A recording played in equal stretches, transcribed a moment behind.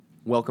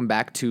Welcome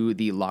back to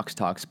the Locks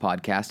Talks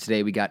podcast.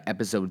 Today we got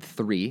episode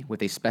 3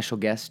 with a special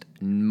guest,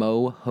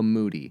 Mo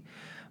Hammoudi.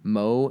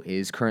 Mo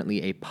is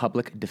currently a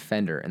public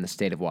defender in the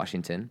state of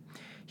Washington.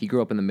 He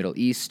grew up in the Middle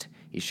East.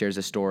 He shares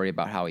a story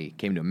about how he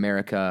came to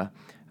America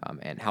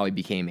and how he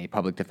became a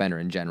public defender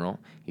in general.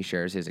 He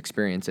shares his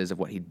experiences of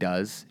what he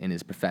does in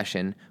his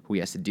profession, who he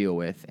has to deal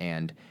with,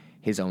 and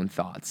his own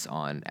thoughts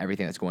on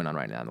everything that's going on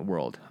right now in the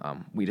world.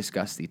 We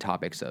discuss the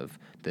topics of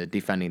the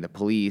defending the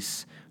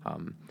police,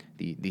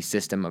 the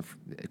system of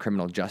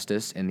criminal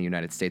justice in the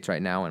United States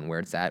right now and where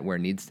it's at, where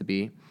it needs to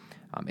be.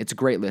 It's a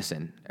great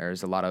listen.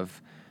 There's a lot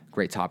of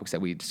great topics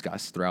that we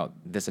discuss throughout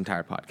this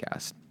entire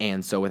podcast.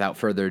 And so without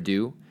further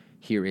ado,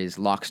 here is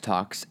Locks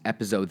Talks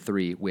episode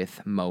 3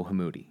 with Mo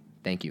Hammoudi.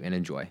 Thank you and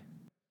enjoy.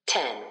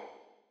 10,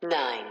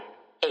 9,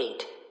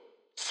 8,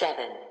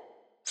 7,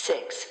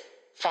 6,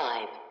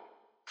 5,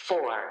 4,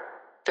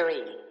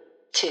 3,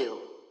 2,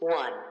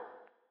 1.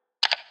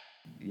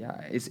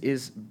 Yeah,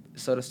 is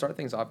so to start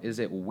things off, is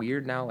it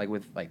weird now, like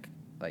with like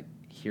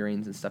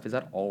hearings and stuff? Is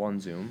that all on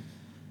Zoom?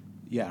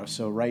 Yeah,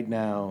 so right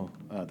now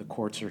the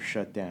courts are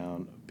shut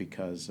down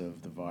because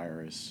of the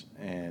virus,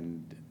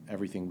 and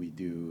everything we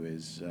do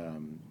is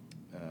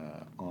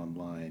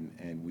online,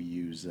 and we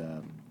use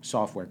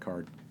software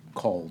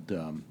called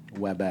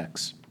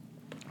WebEx.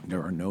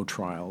 There are no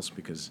trials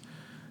because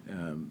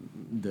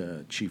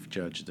the chief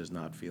judge does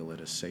not feel it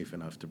is safe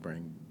enough to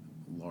bring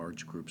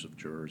large groups of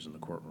jurors in the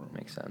courtroom.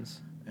 Makes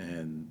sense.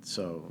 And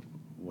so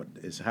what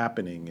is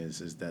happening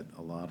is that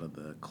a lot of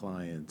the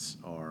clients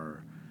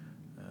are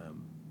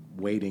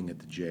waiting at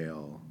the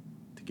jail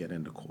to get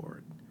into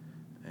court,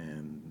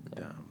 and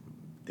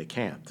they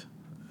can't.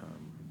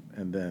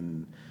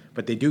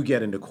 But they do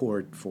get into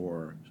court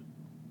for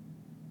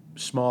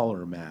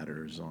smaller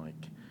matters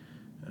like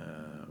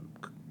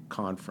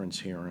conference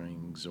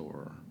hearings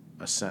or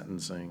a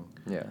sentencing.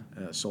 Yeah.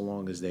 So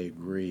long as they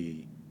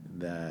agree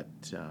that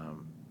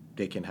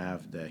they can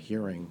have the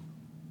hearing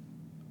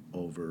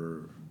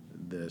over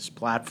this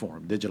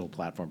platform, digital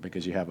platform,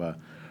 because you have a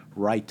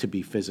right to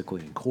be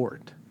physically in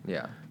court.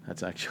 Yeah.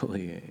 That's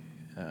actually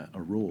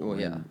a rule. Well,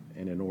 yeah.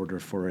 And in order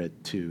for it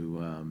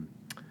to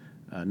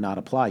not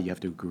apply, you have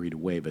to agree to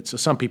waive it. So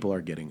some people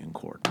are getting in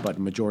court, but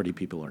majority of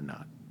people are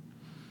not.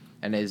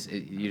 And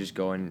you just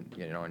go in,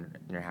 in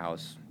your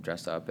house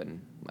dressed up,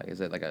 and like,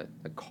 is it like a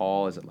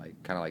call? Is it like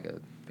kind of like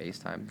a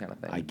FaceTime kind of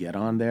thing? I get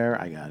on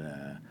there. I got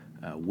a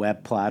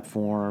web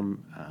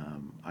platform.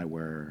 I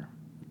wear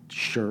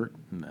shirt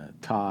and a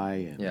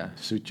tie and a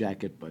suit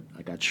jacket, but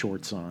I got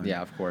shorts on.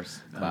 Yeah, of course,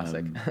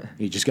 classic.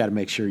 You just got to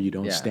make sure you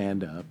don't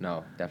stand up.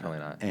 No, definitely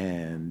not.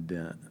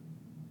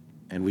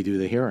 And we do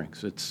the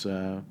hearings. It's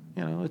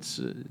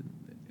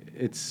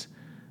it's.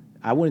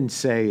 I wouldn't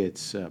say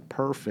it's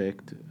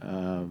perfect.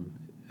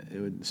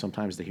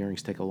 Sometimes the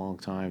hearings take a long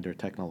time. There are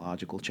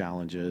technological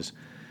challenges.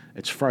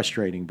 It's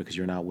frustrating because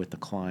you're not with the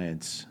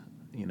clients,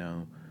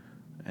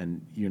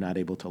 and you're not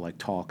able to like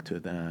talk to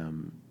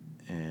them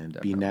and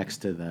be next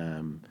to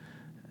them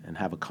and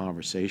have a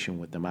conversation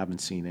with them. I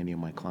haven't seen any of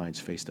my clients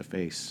face to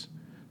face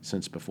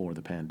since before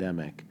the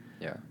pandemic.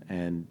 Yeah.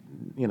 And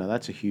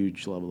that's a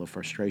huge level of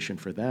frustration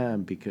for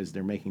them because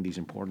they're making these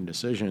important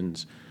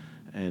decisions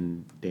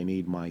and they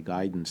need my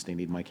guidance, they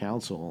need my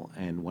counsel.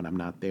 And when I'm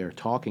not there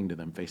talking to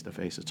them face to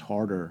face, it's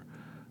harder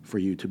for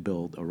you to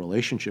build a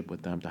relationship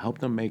with them to help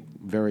them make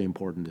very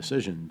important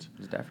decisions.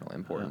 It's definitely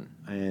important.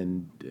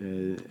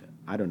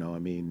 I don't know. I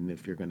mean,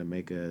 if you're going to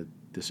make a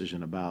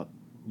decision about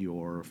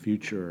your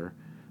future,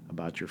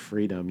 about your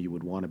freedom, you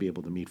would want to be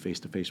able to meet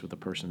face to face with the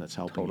person that's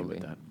helping you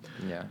with that.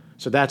 Yeah.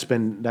 So that's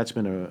been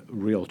a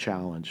real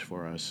challenge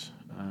for us,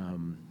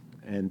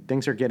 and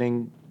things are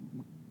getting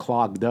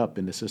clogged up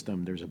in the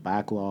system. There's a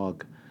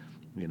backlog.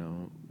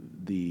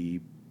 The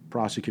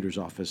prosecutor's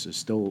office is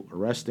still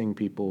arresting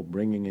people,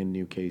 bringing in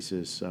new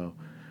cases. So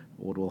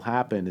what will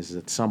happen is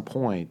at some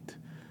point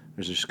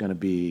there's just going to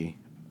be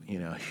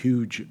a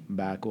huge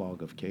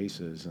backlog of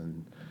cases,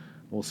 and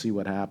we'll see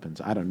what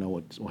happens. I don't know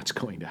what's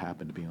going to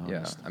happen, to be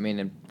honest. Yeah, I mean,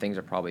 and things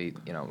are probably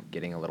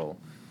getting a little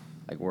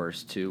like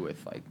worse too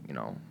with I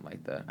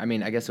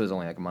guess it was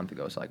only like a month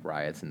ago, so like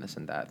riots and this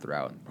and that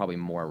throughout. Probably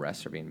more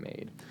arrests are being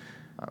made.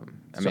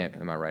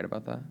 Am I right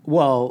about that?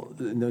 Well,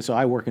 so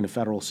I work in the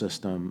federal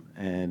system,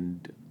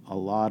 and a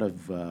lot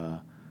of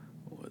the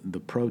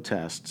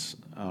protests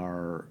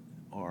there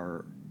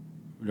are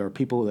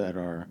people that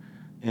are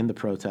in the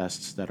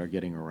protests that are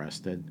getting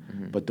arrested,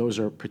 but those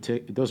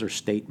are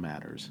state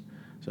matters.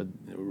 So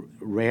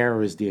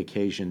rare is the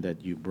occasion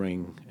that you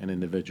bring an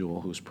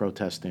individual who's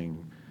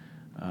protesting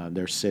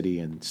their city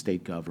and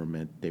state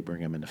government, they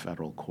bring them into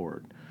federal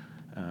court.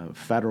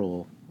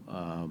 Federal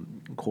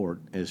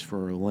court is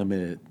for a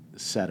limited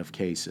set of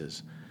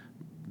cases.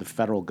 The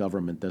federal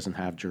government doesn't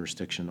have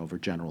jurisdiction over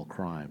general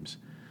crimes.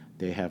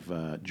 They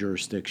have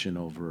jurisdiction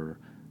over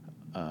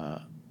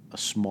a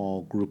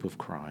small group of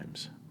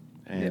crimes.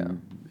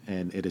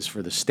 And it is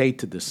for the state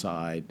to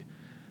decide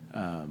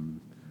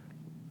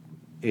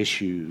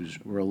issues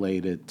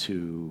related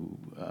to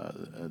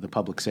the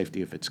public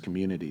safety of its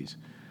communities.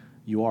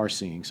 you are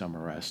seeing some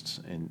arrests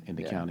in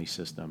the Yeah. county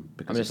system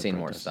because I'm just of the seeing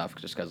more protests. stuff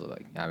just because of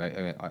like I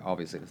mean,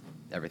 obviously with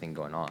everything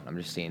going on. I'm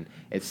just seeing.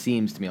 It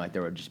seems to me like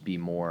there would just be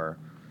more.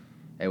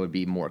 It would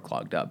be more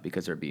clogged up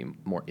because there'd be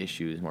more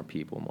issues, more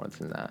people, more this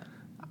and that.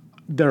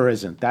 There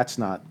isn't. That's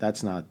not.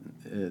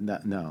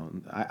 No,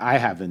 I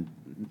haven't.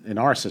 In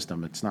our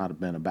system, it's not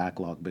been a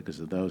backlog because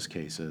of those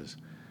cases.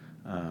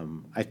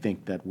 I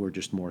think that we're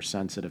just more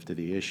sensitive to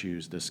the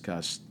issues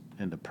discussed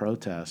in the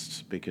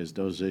protests because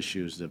those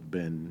issues have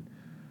been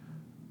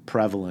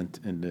prevalent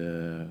in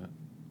the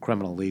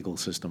criminal legal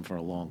system for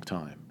a long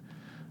time.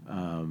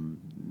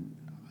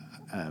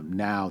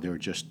 Now they're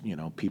just,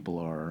 people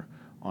are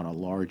on a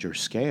larger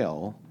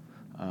scale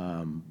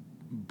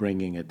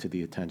bringing it to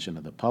the attention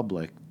of the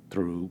public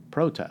through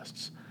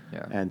protests.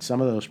 Yeah. And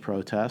some of those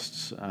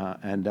protests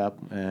end up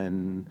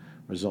and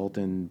result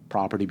in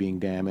property being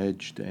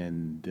damaged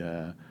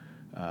and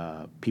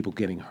people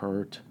getting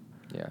hurt.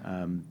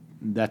 Yeah.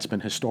 That's been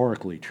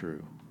historically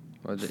true.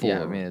 Well, for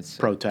yeah, I mean it's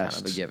protests.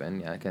 kind of a given.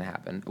 Yeah, it can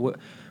happen. What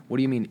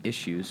do you mean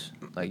issues?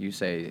 Like you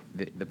say,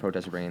 the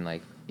protests are bringing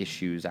like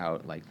issues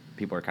out. Like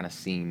people are kind of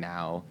seeing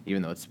now,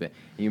 even though it's been.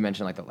 You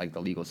mentioned like the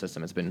legal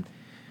system. It's been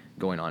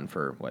going on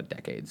for what,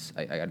 decades.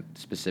 I got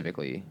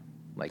specifically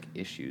like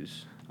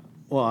issues.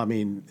 Well, I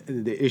mean,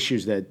 the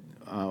issues that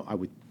I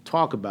would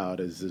talk about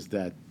is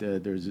that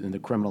there's in the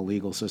criminal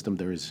legal system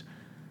there's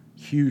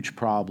huge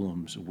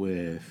problems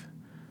with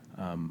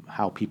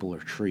how people are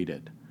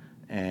treated,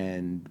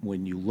 and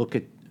when you look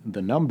at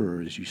the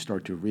numbers, you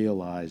start to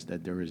realize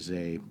that there is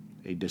a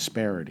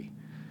disparity,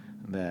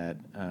 that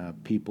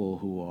people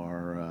who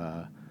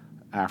are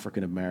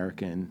African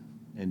American,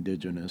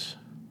 Indigenous,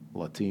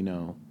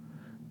 Latino,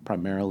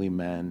 primarily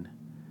men,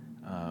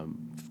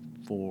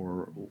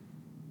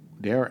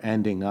 they're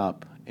ending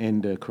up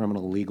in the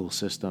criminal legal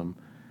system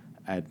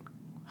at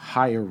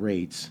higher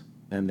rates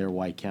than their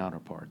white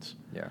counterparts.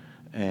 Yeah.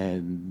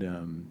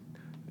 And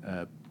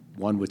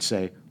one would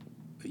say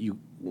you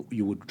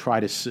would try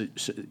to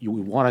you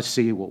would want to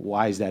see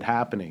why is that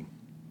happening,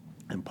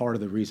 and part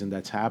of the reason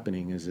that's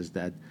happening is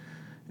that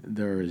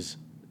there's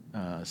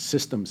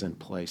systems in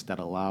place that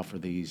allow for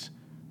these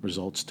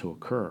results to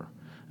occur,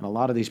 and a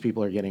lot of these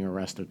people are getting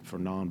arrested for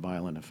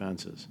nonviolent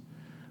offenses.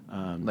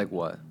 Like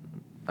what?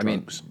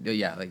 Drugs. I mean,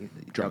 yeah,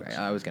 like Drugs. Okay,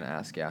 I was gonna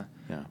ask. Yeah.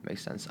 Yeah.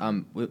 Makes sense.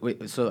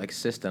 Wait, so like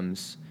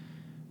systems,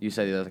 you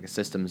said there's like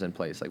systems in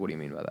place. Like, what do you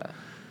mean by that?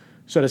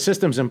 So the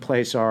systems in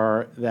place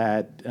are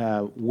that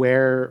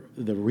where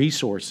the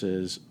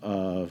resources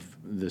of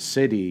the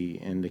city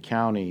and the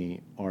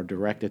county are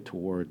directed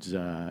towards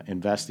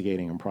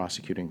investigating and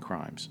prosecuting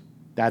crimes.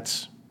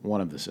 That's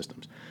one of the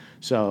systems.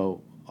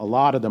 So a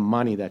lot of the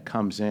money that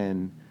comes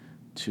in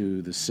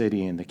to the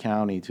city and the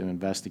county to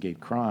investigate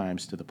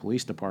crimes, to the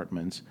police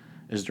departments,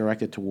 is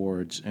directed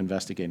towards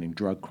investigating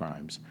drug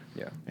crimes.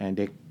 Yeah. And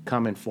they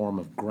come in form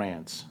of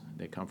grants.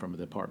 They come from the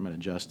Department of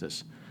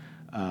Justice.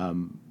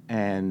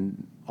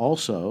 And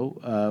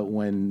also,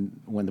 when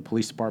the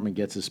police department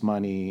gets this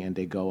money and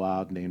they go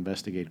out and they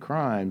investigate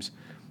crimes,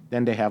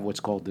 then they have what's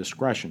called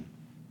discretion.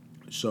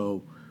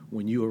 So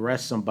when you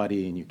arrest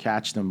somebody and you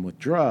catch them with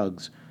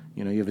drugs,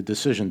 you have a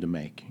decision to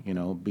make,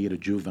 be it a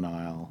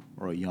juvenile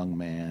or a young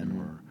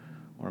man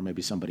or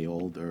maybe somebody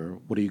older.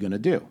 What are you going to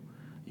do?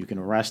 You can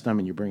arrest them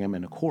and you bring them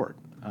into court.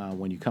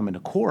 When you come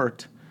into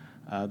court,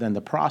 then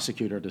the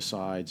prosecutor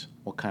decides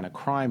what kind of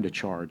crime to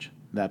charge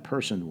that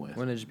person with.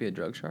 Wouldn't it just be a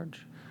drug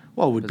charge?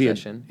 Well, it would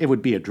Possession? it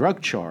would be a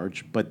drug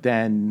charge, but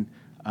then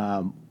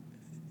a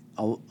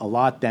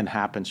lot then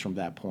happens from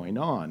that point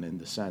on, in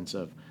the sense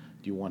of,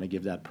 do you want to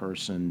give that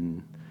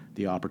person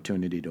the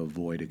opportunity to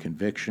avoid a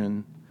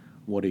conviction?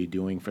 What are you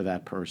doing for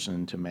that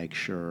person to make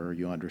sure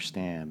you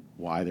understand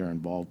why they're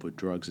involved with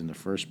drugs in the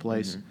first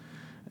place?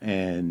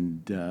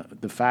 And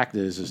the fact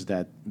is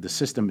that the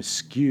system is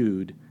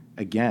skewed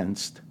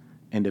against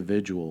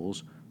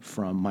individuals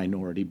from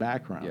minority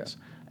backgrounds.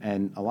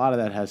 And a lot of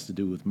that has to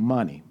do with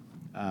money.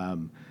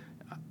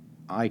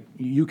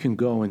 You can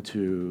go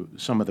into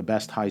some of the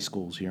best high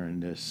schools here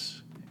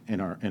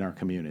in our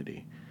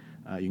community.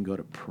 You can go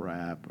to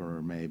prep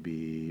or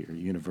maybe or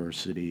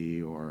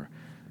university, or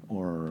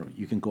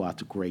you can go out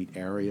to great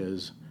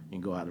areas. You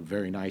can go out to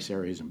very nice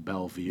areas in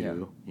Bellevue. Yeah.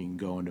 You can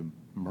go into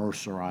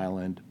Mercer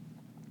Island,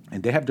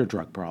 and they have their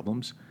drug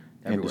problems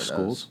in Everywhere the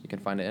schools. does. You can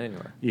find it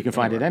anywhere. You can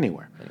find it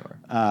anywhere.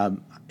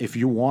 If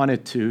you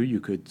wanted to, you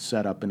could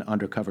set up an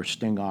undercover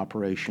sting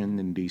operation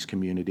in these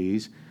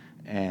communities,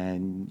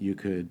 and you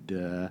could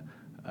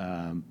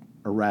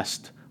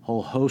arrest a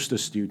whole host of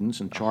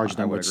students and charge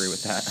them would with agree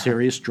with that.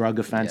 serious drug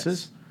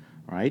offenses,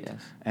 right?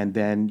 Yes. And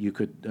then you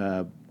could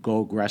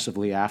go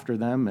aggressively after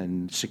them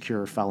and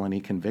secure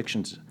felony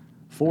convictions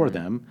for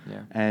them,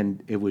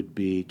 and it would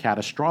be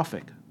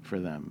catastrophic for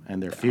them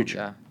and their future.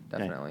 Yeah,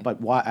 definitely. Okay?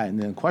 But why?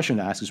 And the question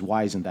to ask is,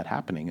 why isn't that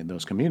happening in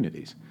those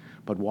communities?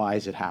 But why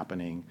is it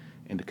happening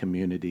in the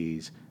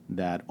communities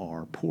that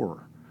are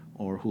poorer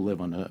or who live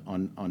on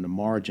the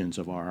margins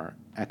of our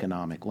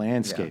economic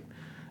landscape?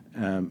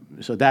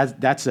 So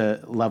that's a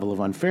level of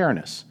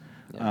unfairness.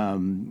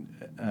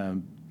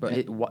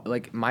 But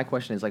like my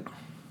question is like,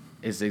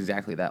 is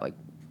exactly that. Like,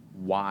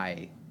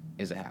 why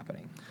is it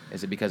happening?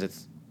 Is it because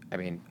it's? I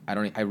mean,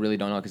 I really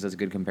don't know because it's a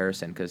good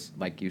comparison. Because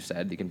like you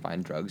said, you can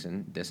find drugs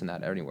and this and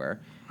that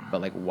anywhere.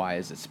 But like, why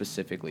is it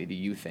specifically? Do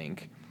you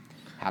think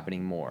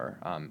happening more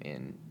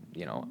in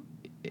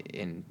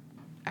in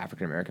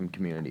African American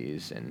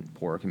communities and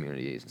poorer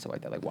communities and stuff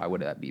like that? Like, why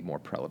would that be more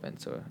prevalent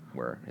to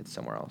where it's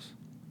somewhere else?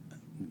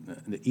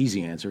 The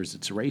easy answer is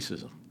it's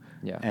racism.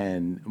 Yeah.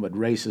 But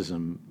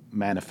racism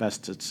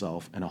manifests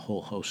itself in a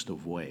whole host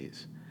of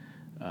ways.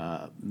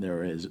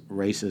 There is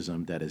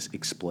racism that is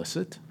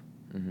explicit.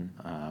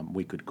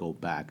 We could go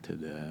back to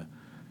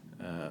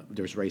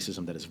there's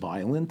racism that is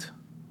violent.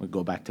 We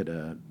go back to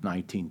the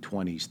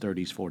 1920s,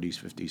 30s, 40s,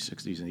 50s,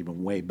 60s, and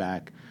even way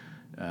back.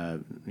 There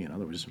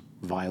was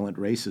violent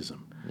racism.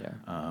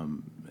 Yeah.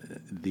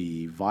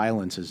 The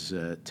violence is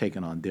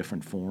taken on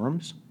different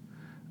forms.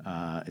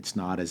 It's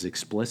not as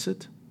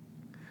explicit,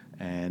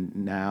 and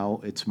now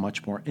it's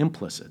much more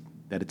implicit,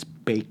 that it's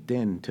baked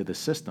into the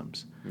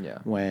systems. Yeah.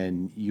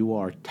 When you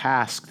are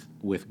tasked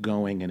with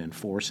going and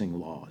enforcing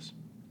laws,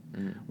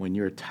 when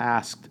you're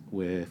tasked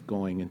with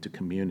going into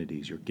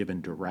communities, you're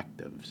given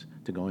directives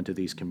to go into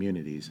these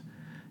communities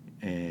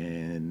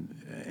in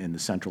the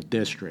Central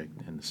District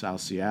and the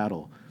South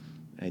Seattle,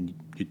 and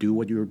you do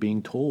what you're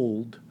being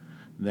told,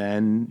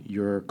 then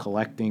you're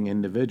collecting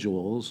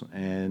individuals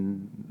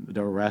and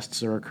the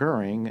arrests are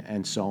occurring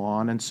and so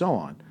on and so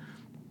on.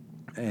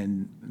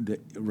 And the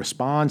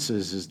response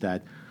is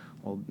that,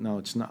 well, no,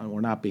 it's not.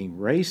 We're not being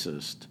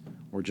racist.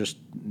 We're just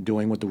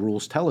doing what the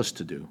rules tell us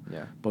to do.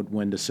 Yeah. But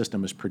when the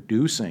system is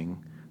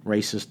producing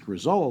racist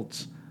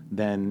results,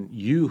 then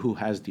you, who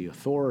has the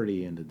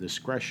authority and the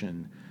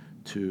discretion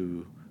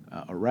to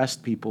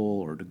arrest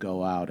people or to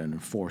go out and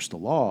enforce the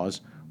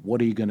laws,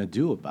 what are you going to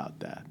do about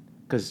that?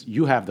 Because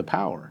you have the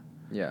power.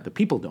 Yeah. The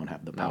people don't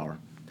have the power.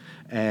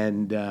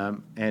 And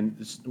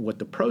what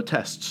the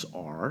protests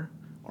are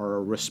a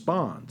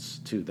response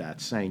to that,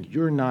 saying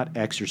you're not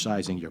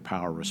exercising your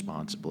power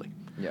responsibly.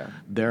 Yeah.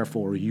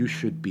 Therefore, you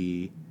should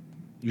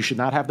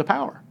not have the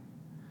power.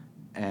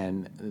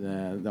 And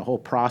the whole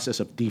process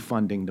of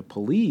defunding the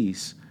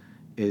police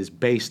is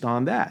based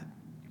on that.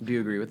 Do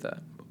you agree with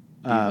that?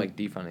 Do you like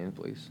defunding the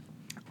police?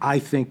 I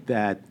think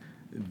that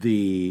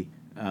the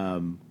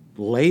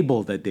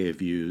label that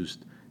they've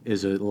used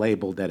is a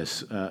label that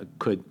is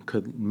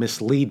could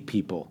mislead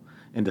people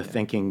into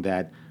thinking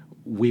that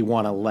we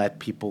want to let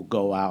people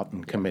go out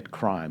and commit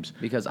crimes.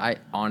 Because I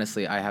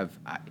honestly have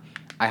a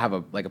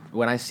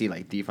when I see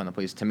like defund the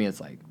police, to me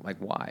it's like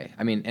why?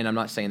 I mean, and I'm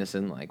not saying this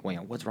in like,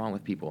 well, what's wrong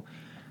with people?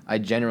 I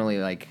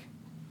generally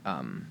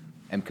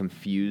am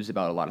confused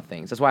about a lot of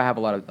things. That's why I have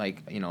a lot of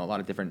a lot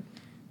of different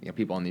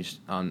people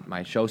on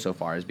my show so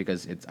far, is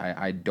because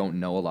I don't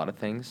know a lot of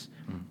things,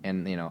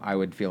 and I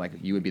would feel like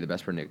you would be the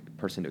best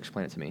person to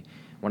explain it to me.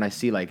 When I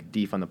see like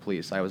defund the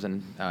police, I was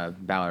in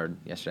Ballard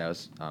yesterday. I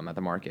was at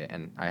the market,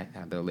 and I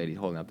had the lady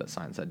holding up that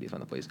sign that said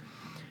defund the police,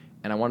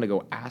 and I wanted to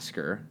go ask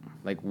her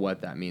like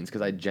what that means,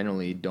 because I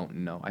generally don't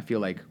know. I feel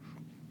like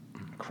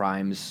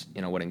crimes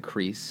would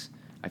increase.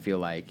 I feel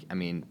like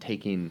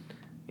taking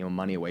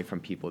money away from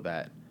people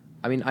that.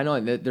 I mean, I know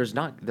that there's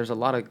a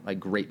lot of like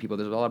great people.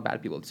 There's a lot of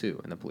bad people too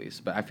in the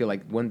police. But I feel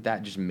like wouldn't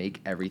that just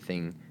make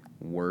everything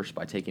worse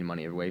by taking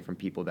money away from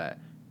people that,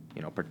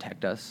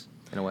 protect us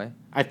in a way?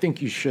 I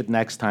think you should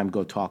next time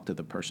go talk to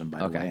the person, by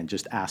the way, and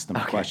just ask them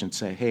a question.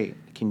 Say, hey,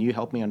 can you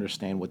help me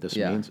understand what this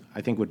means?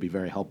 I think would be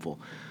very helpful.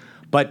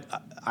 But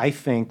I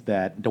think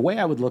that the way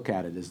I would look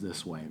at it is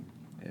this way,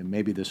 and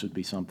maybe this would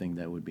be something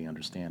that would be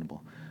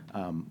understandable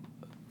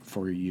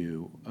for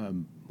you.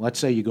 Let's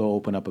say you go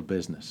open up a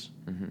business.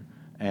 Mm-hmm.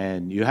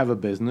 And you have a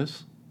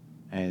business,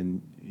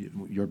 and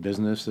your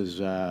business is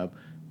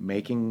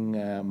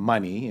making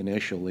money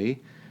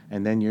initially,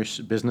 and then your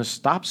business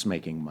stops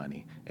making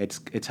money.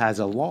 It has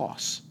a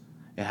loss.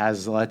 It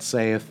has, let's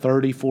say, a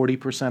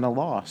 30-40% a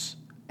loss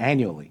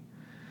annually.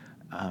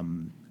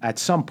 At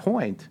some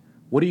point,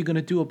 what are you going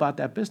to do about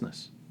that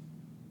business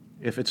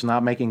if it's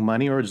not making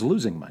money or it's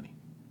losing money?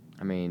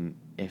 I mean,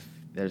 if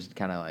there's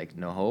kind of like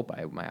no hope,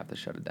 I might have to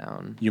shut it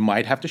down. You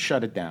might have to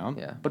shut it down.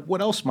 Yeah. But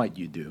what else might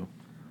you do?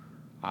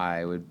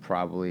 I would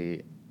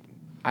probably,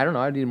 I don't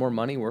know, I'd need more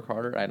money, work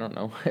harder. I don't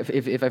know.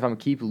 If I'm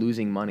keep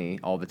losing money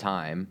all the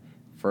time,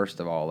 first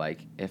of all,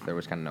 like if there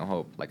was kind of no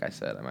hope, like I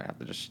said, I might have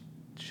to just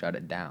shut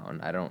it down.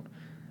 I don't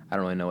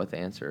really know what the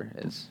answer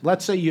is.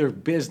 Let's say your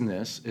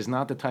business is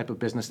not the type of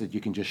business that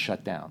you can just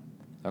shut down.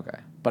 Okay.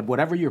 But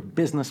whatever your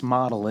business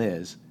model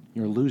is,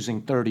 you're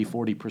losing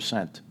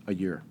 30-40% a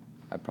year.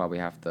 I'd probably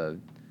have to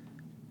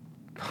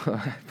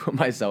put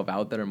myself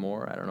out there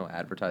more. I don't know,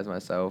 advertise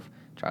myself.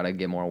 Try to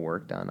get more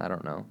work done. I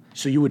don't know.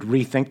 So you would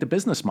rethink the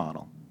business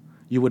model.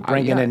 You would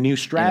bring in a new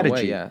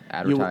strategy. In a way,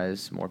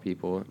 advertise more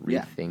people,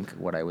 rethink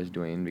what I was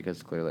doing,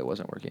 because clearly it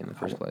wasn't working in the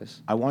first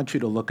place. I want you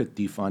to look at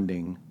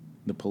defunding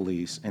the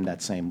police in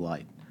that same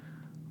light.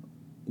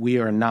 We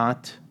are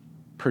not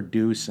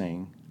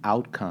producing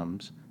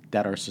outcomes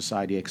that our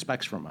society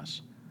expects from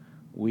us.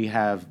 We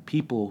have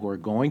people who are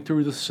going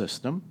through the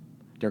system.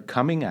 They're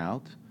coming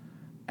out.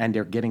 and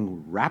they're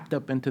getting wrapped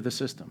up into the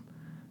system.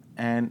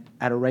 And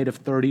at a rate of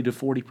 30 to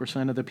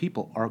 40% of the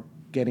people are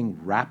getting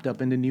wrapped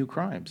up into new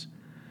crimes.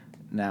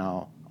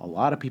 Now, a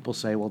lot of people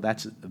say, well,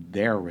 that's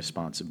their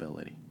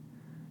responsibility.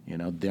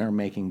 They're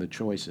making the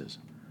choices.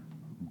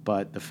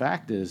 But the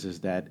fact is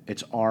that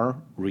it's our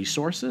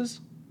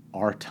resources,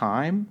 our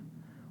time,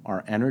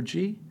 our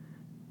energy,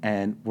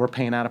 and we're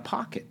paying out of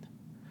pocket.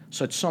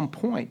 So at some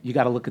point, you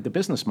got to look at the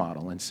business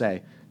model and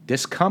say,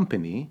 this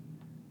company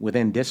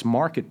within this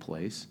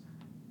marketplace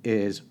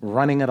is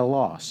running at a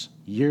loss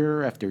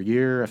year after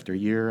year after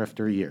year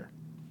after year.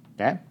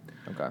 Okay?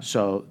 Okay.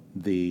 So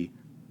the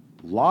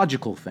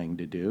logical thing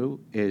to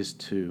do is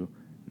to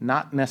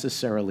not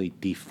necessarily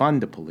defund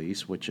the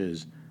police, which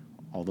is,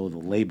 although the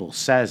label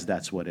says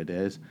that's what it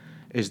is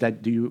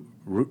that do you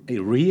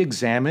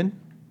re-examine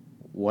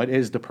what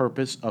is the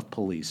purpose of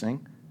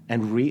policing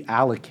and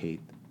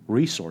reallocate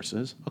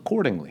resources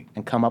accordingly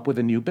and come up with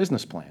a new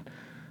business plan.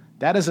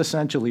 That is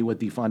essentially what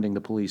defunding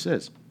the police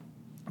is.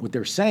 What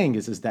they're saying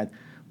is that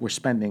we're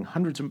spending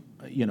millions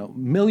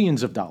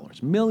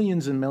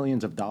and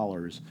millions of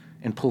dollars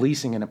in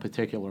policing in a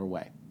particular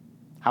way.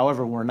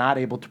 However, we're not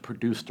able to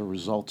produce the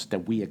results that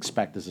we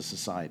expect as a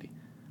society.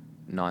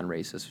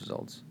 Non-racist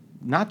results.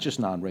 Not just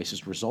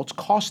non-racist results,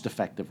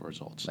 cost-effective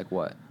results. Like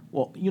what?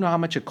 Well, you know how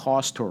much it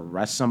costs to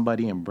arrest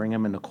somebody and bring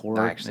them into court?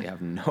 I actually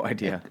have no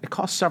idea. It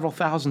costs several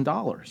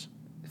 $1,000s.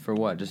 For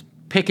what? Just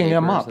picking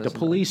them papers, up, the this and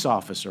police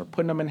officer,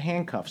 putting them in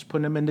handcuffs,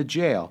 putting them into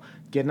jail,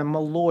 getting them a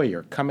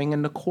lawyer, coming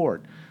into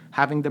court,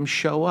 having them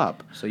show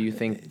up. that? So you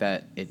think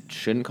that it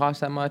shouldn't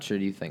cost that much, or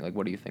do you think,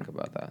 what do you think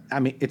about that? I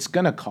mean, it's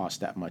going to cost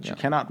that much. Yeah. You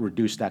cannot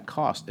reduce that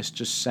cost. It's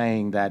just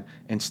saying that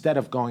instead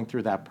of going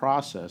through that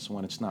process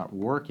when it's not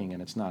working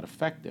and it's not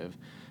effective,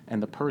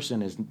 and the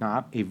person is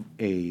not is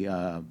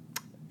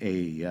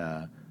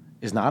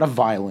not a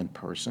violent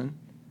person,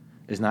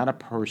 is not a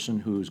person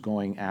who's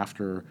going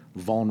after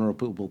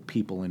vulnerable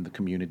people in the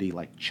community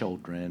like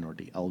children or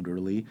the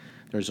elderly.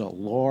 There's a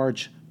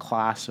large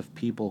class of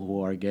people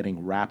who are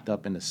getting wrapped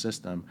up in the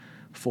system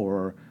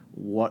for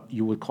what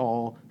you would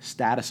call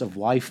status of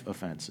life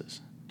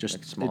offenses. Just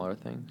Like smaller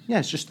things? Yeah,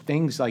 it's just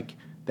things like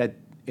that.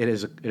 It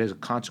is a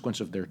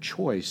consequence of their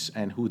choice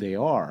and who they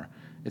are.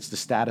 It's the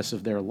status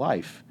of their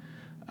life.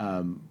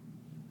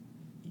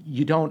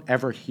 You don't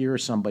ever hear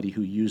somebody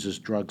who uses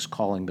drugs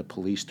calling the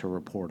police to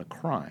report a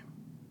crime.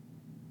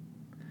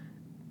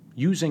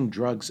 Using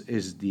drugs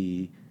is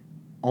the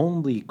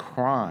only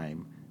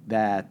crime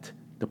that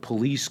the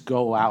police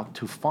go out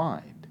to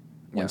find.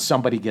 When Yeah.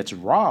 somebody gets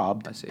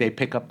robbed, I see. they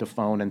pick up the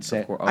phone and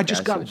say, course. I Okay,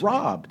 just I see what got you mean.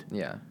 robbed.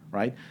 Yeah.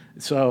 Right?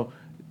 So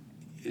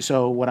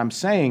what I'm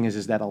saying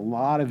is that a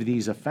lot of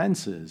these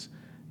offenses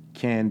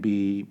can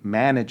be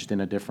managed in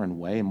a different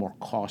way, a more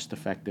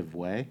cost-effective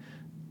way.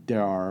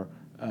 There are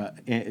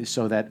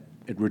so that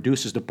it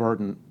reduces the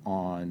burden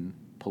on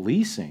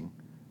policing,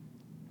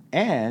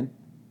 and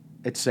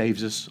it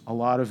saves us a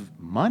lot of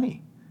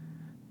money.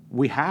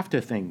 We have to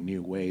think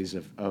new ways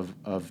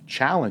of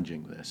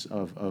challenging this,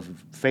 of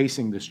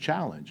facing this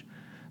challenge.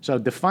 So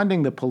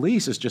defunding the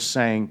police is just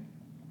saying,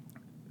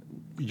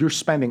 you're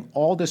spending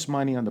all this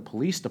money on the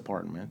police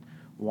department.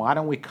 Why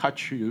don't we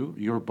cut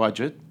your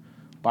budget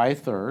by a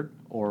third,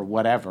 or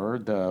whatever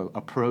the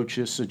approach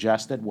is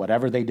suggested,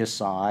 whatever they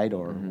decide,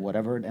 or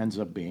whatever it ends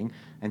up being,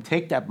 and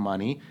take that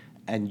money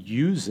and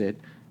use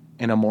it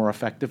in a more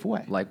effective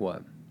way. Like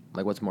what?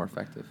 Like what's more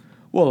effective?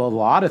 Well, a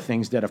lot of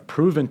things that have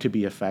proven to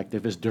be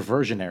effective is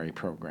diversionary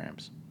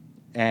programs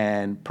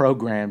and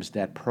programs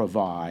that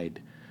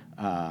provide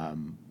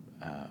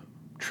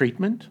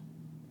treatment,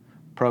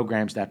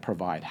 programs that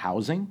provide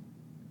housing,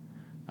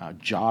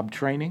 job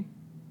training,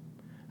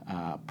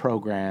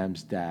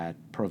 programs that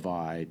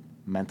provide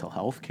mental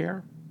health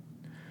care.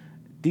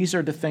 These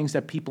are the things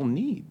that people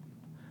need.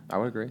 I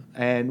would agree.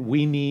 And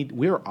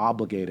we're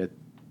obligated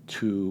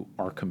to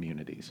our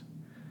communities.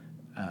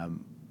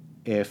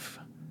 If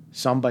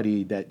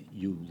somebody that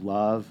you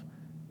love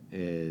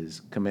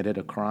is committed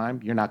a crime,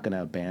 you're not going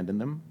to abandon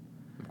them.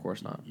 Of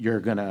course not. You're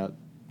going to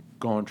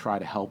go and try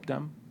to help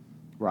them,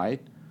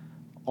 right?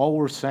 All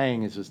we're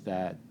saying is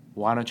that,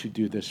 why don't you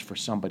do this for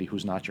somebody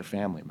who's not your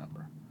family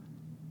member?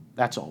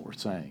 That's all we're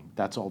saying.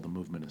 That's all the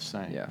movement is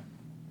saying. Yeah.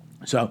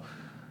 So,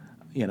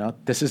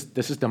 this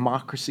is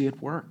democracy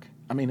at work.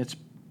 I mean,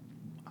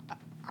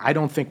 I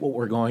don't think what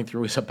we're going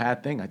through is a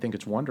bad thing. I think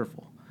it's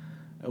wonderful.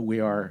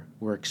 We're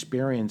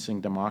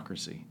experiencing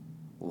democracy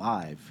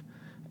live,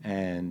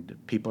 and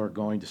people are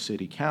going to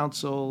city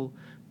council,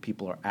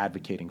 people are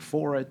advocating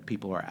for it,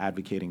 people are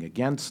advocating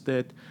against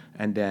it,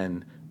 and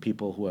then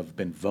people who have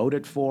been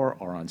voted for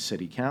are on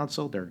city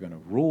council. They're going to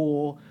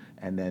rule,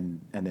 and then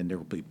there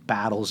will be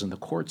battles in the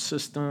court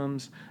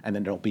systems, and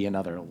then there'll be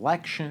another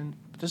election.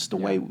 This is the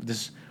way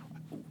this.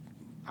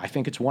 I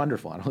think it's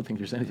wonderful. I don't think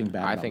there's anything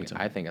bad about it.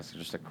 I think it's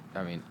just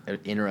an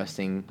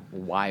interesting,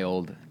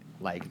 wild,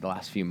 like the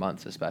last few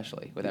months,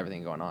 especially with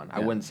everything going on. I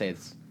Yeah. wouldn't say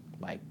it's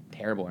like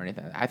terrible or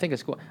anything. I think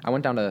it's cool. I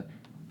went down to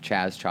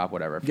Chaz Chop,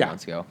 whatever, a few Yeah.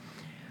 months ago.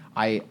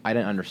 I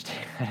didn't understand.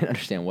 I didn't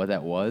understand what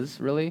that was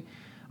really.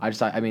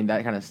 I mean,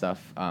 that kind of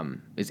stuff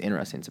is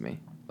interesting to me.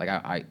 Like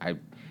I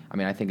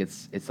mean, I think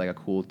it's like a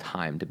cool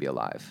time to be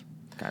alive,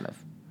 kind of.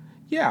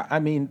 Yeah, I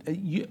mean,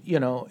 you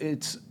know,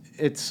 it's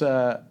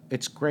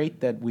great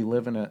that we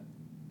live in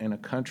a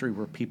country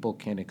where people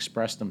can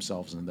express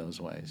themselves in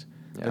those ways,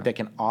 Yeah. that they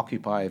can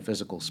occupy a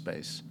physical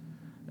space,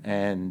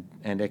 and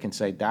they can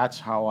say that's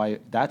how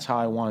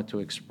I wanted to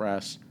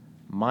express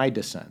my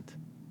dissent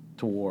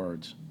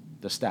towards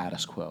the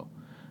status quo,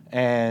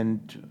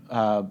 and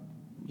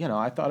you know,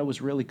 I thought it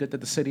was really good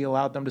that the city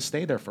allowed them to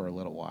stay there for a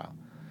little while.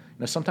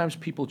 You know, sometimes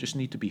people just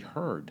need to be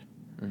heard.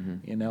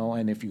 You know,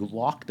 and if you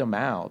lock them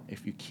out,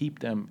 if you keep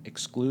them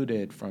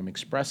excluded from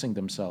expressing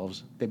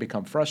themselves, they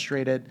become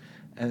frustrated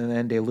and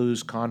then they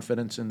lose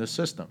confidence in the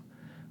system.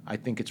 I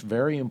think it's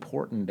very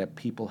important that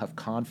people have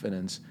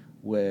confidence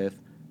with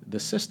the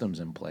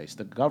systems in place,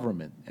 the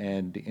government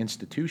and the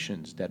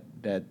institutions that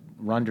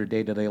run their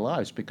day-to-day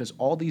lives, because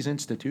all these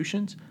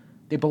institutions,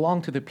 they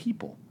belong to the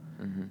people.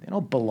 They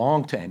don't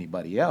belong to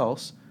anybody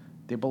else.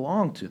 They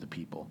belong to the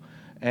people.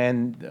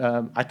 And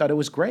I thought it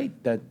was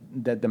great that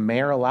the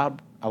mayor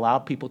allowed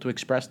people to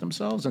express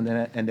themselves, and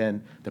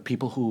then the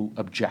people who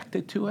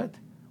objected to it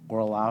were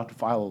allowed to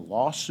file a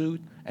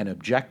lawsuit and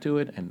object to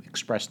it and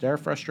express their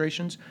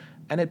frustrations,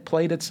 and it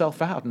played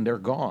itself out, and they're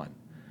gone.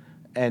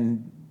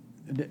 And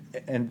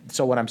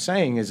so what I'm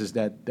saying is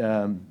that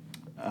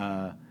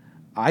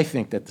I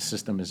think that the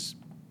system is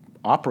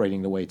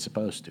operating the way it's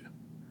supposed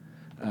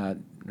to.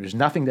 There's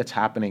nothing that's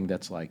happening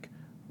that's like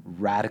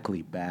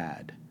radically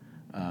bad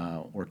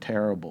or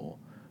terrible.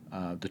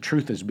 The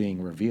truth is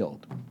being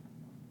revealed.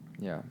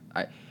 Yeah,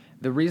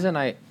 the reason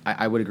I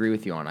would agree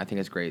with you on, I think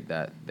it's great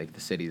that like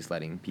the city's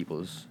letting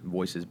people's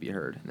voices be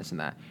heard and this and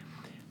that.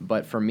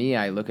 But for me,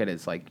 I look at it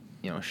as like,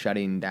 you know,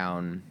 shutting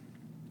down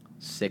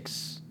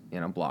 6, you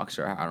know, blocks,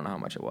 or I don't know how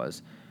much it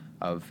was,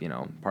 of, you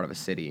know, part of a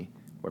city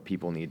where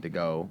people need to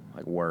go,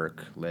 like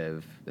work,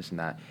 live, this and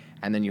that.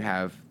 And then you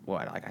have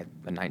like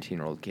a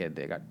 19-year-old kid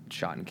that got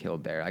shot and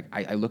killed there. Like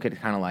I look at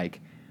it kind of like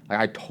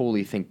I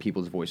totally think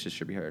people's voices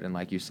should be heard. And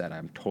like you said,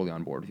 I'm totally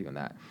on board with you on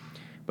that.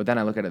 But then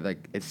I look at it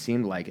like it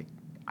seemed like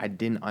I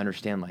didn't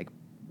understand like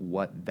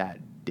what that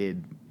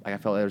did. Like I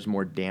felt like there was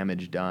more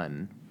damage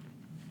done,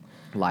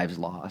 lives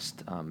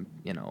lost,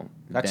 you know,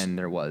 than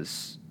there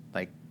was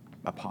like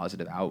a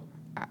positive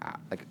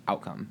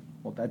outcome.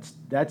 Well,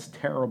 that's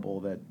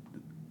terrible. That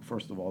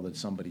first of all, that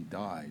somebody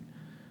died,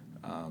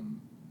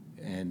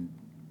 and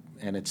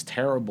it's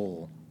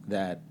terrible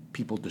that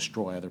people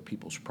destroy other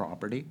people's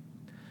property.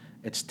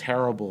 It's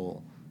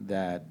terrible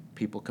that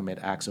people commit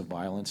acts of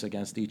violence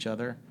against each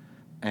other,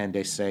 and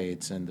they say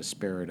it's in the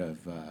spirit of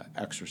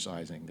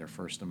exercising their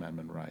First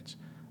Amendment rights.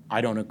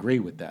 I don't agree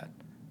with that.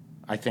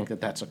 I think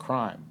that that's a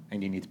crime,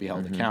 and you need to be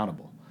held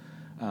accountable.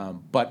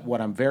 But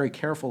what I'm very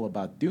careful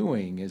about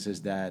doing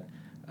is that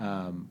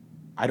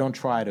I don't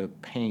try to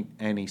paint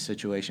any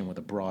situation with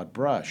a broad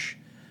brush.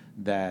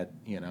 That,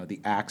 you know,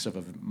 the acts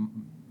of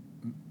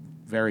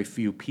very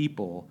few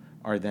people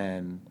are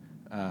then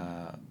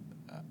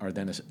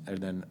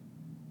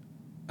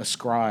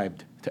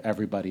ascribed to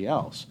everybody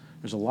else.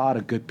 There's a lot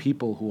of good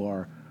people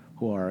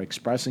who are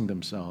expressing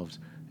themselves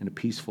in a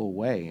peaceful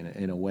way,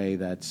 in a way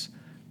that's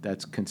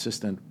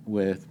consistent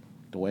with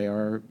the way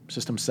our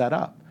system's set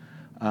up.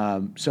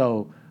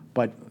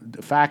 But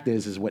the fact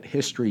is what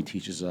history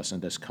teaches us in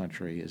this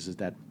country is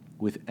that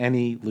with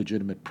any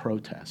legitimate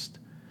protest,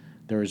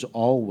 there is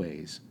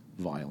always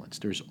violence.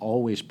 There's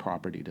always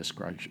property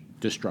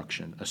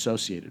destruction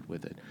associated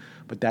with it.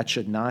 But that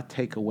should not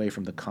take away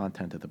from the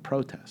content of the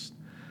protest.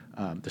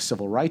 The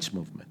civil rights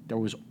movement, there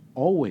was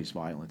always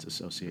violence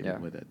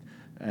associated with it.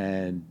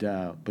 And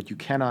but you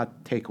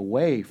cannot take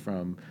away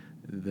from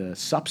the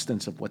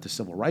substance of what the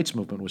civil rights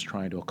movement was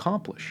trying to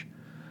accomplish.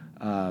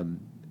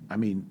 I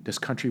mean, this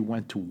country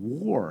went to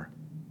war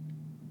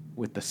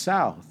with the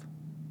South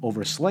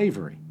over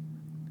slavery.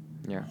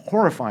 Yeah.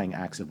 Horrifying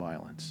acts of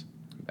violence.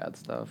 Bad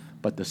stuff.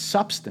 But the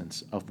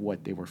substance of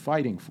what they were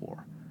fighting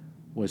for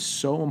was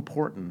so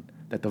important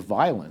that the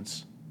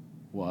violence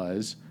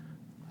was,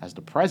 as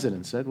the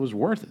president said, was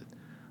worth it.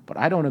 But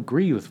I don't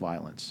agree with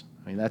violence.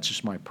 I mean, that's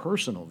just my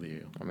personal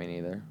view. I mean,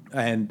 either.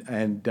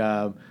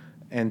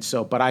 And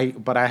so, but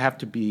I have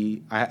to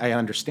be. I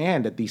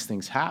understand that these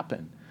things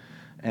happen,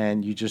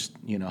 and you just,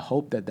 you know,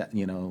 hope that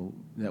you know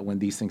that when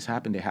these things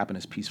happen, they happen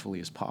as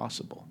peacefully as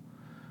possible.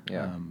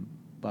 Yeah.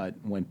 But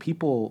when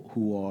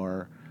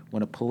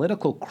when a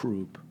political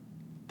group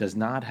does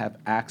not have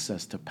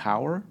access to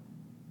power,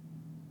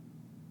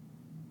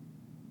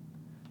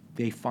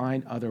 they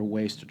find other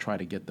ways to try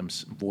to get them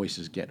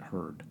voices get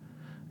heard,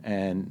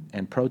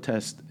 and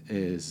protest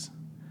is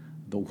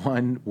the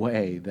one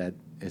way that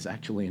is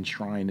actually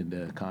enshrined in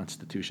the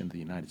Constitution of the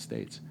United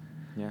States.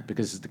 Yeah.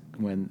 Because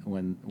when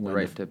The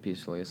right to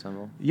peacefully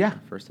assemble. Yeah.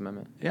 First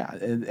Amendment. Yeah,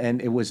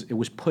 and it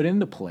was put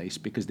into place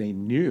because they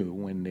knew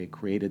when they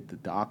created the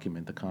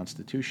document, the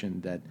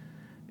Constitution,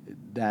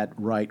 that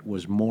right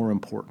was more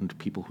important to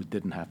people who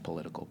didn't have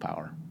political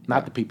power,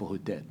 not the people who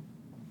did.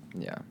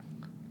 Yeah.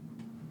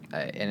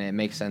 And it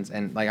makes sense.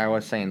 And like I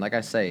was saying, like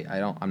I say,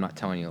 I'm not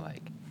telling you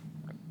like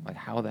Like,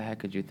 how the heck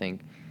could you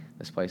think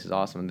this place is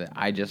awesome? That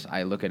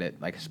I look at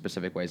it like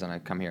specific ways, and I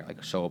come here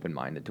like so open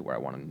minded to where I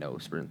want to know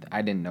certain.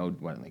 I didn't know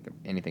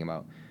anything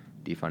about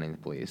defunding the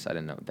police. I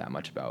didn't know that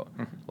much about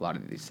a lot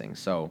of these things.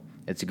 So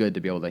it's good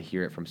to be able to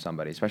hear it from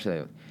somebody,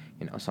 especially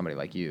somebody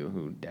like you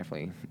who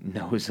definitely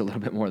knows a little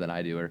bit more than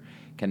I do or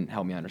can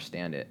help me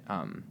understand it.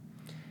 And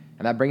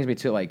that brings me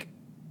to like,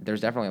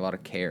 there's definitely a lot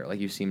of care. Like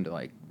you seem to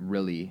like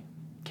really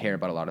care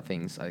about a lot of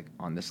things like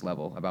on this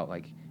level about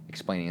like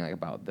explaining like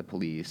about the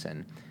police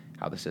and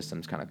how the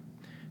system's kind of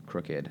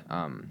crooked.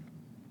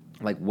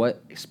 Like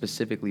what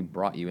specifically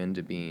brought you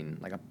into being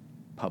like a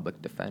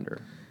public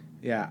defender?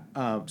 Yeah.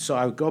 So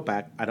I would go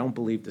back. I don't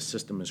believe the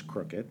system is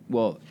crooked.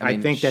 Well, I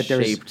mean, think that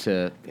there's shaped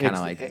to kind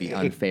of like be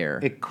unfair.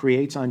 It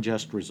creates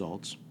unjust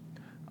results.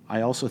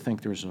 I also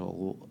think there's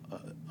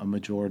a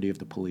majority of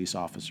the police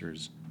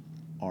officers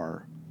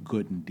are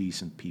good and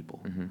decent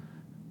people,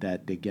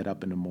 that they get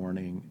up in the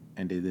morning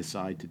and they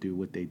decide to do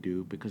what they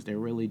do because they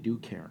really do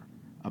care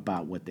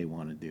about what they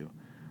want to do.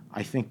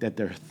 I think that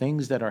there are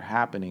things that are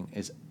happening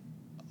is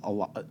a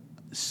lot.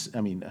 I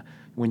mean,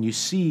 when you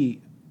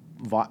see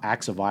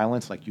acts of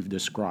violence like you've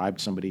described,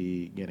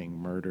 somebody getting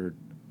murdered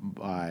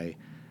by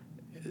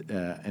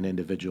an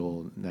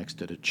individual next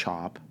to the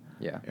CHOP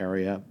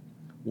area,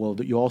 well,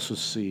 you also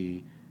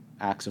see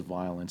acts of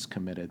violence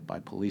committed by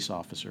police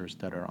officers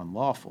that are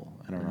unlawful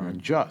and are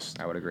unjust.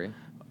 I would agree.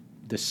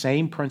 The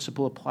same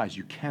principle applies.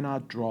 You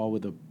cannot draw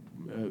with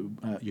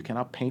you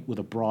cannot paint with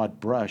a broad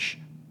brush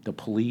the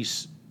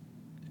police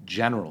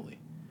generally,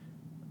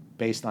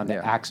 based on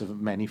the acts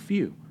of many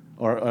few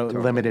or a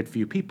limited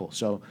few people.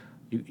 So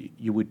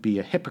you would be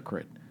a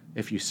hypocrite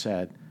if you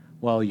said,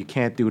 well, you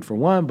can't do it for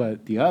one,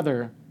 but the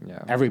other,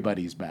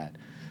 everybody's bad.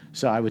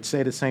 So I would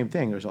say the same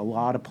thing. There's a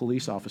lot of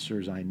police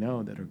officers I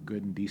know that are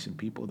good and decent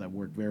people that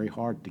work very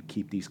hard to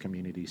keep these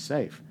communities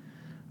safe.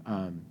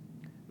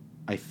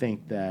 I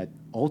think that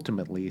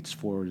ultimately it's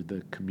for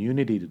the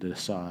community to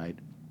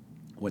decide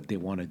what they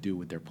want to do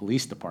with their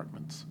police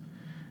departments.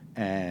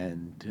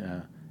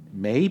 And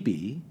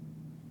maybe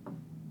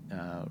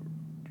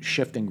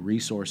shifting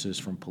resources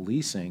from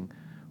policing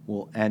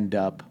will end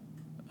up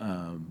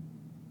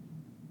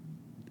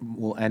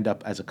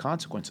as a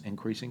consequence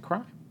increasing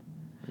crime.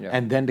 Yeah.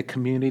 And then the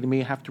community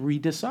may have to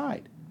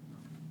redecide.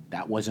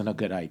 That wasn't a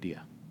good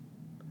idea.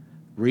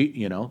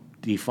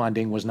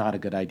 Defunding was not a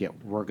good idea.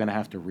 We're going to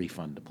have to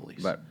refund the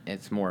police. But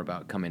it's more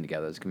about coming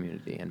together as a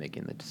community and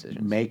making the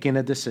decisions. Making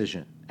a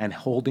decision and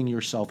holding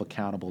yourself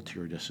accountable to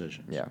your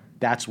decisions. Yeah.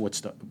 That's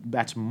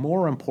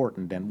more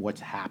important than what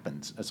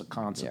happens as a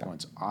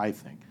consequence, I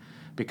think.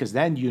 Because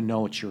then you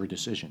know it's your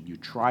decision. You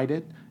tried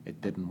it,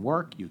 it didn't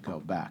work, you go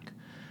back.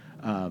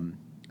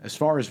 As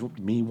far as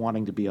me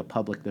wanting to be a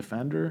public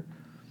defender,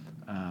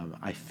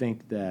 I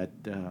think that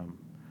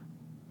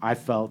I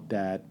felt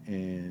that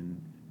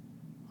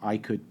I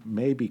could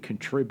maybe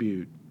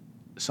contribute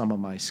some of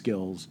my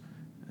skills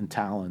and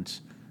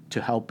talents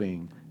to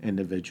helping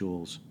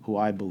individuals who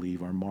I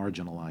believe are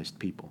marginalized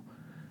people.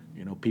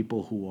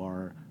 People who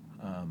are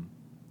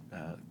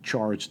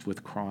charged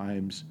with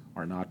crimes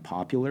are not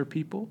popular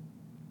people.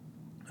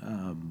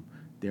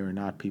 They're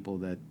not people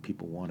that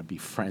people want to be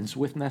friends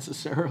with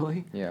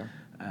necessarily. Yeah.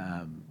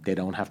 They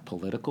don't have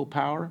political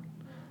power,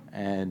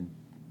 and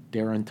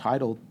they're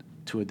entitled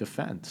to a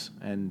defense.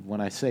 And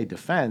when I say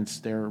defense,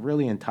 they're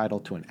really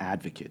entitled to an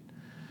advocate.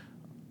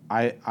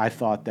 I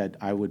thought that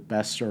I would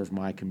best serve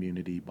my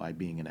community by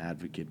being an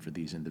advocate for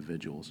these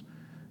individuals.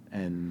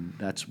 And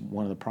that's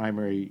one of the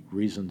primary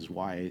reasons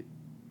why I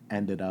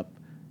ended up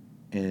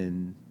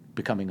in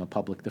becoming a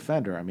public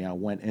defender. I mean, I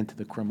went into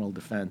the criminal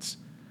defense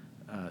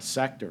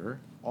sector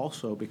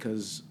also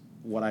because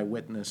what I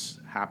witnessed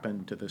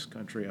happened to this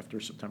country after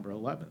September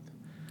 11th.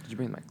 Could you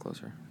bring the mic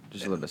closer?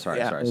 Just a little bit. Sorry.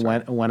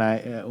 When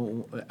I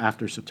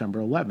after September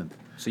 11th.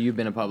 So you've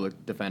been a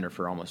public defender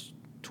for almost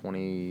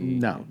 20.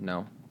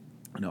 No.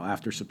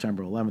 After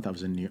September 11th,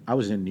 I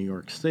was in New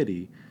York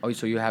City. Oh,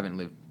 so you haven't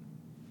lived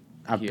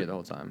here the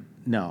whole time?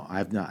 No, I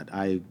have not.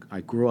 I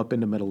grew up in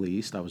the Middle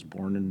East. I was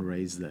born and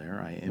raised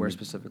there. Where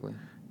specifically?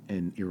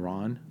 In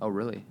Iran. Oh,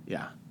 really?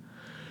 Yeah.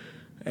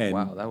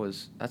 Wow,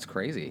 that's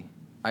crazy.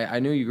 I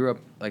knew you grew up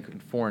like in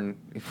foreign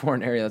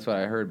area. That's what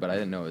I heard, but I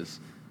didn't know it was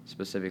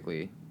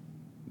specifically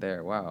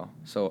there. Wow.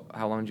 So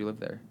how long did you live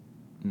there?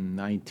 In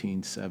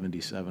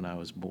 1977, I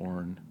was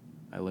born.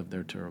 I lived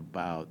there till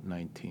about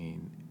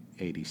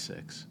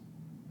 1986.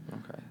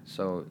 Okay.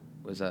 So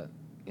was that,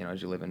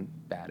 did you live in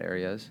bad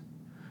areas?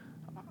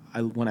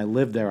 When I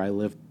lived there, I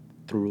lived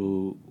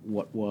through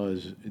what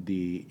was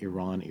the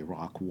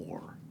Iran-Iraq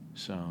War.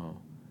 So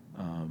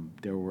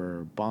there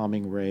were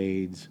bombing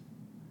raids.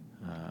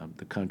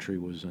 The country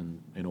was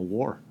in a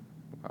war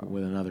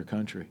with another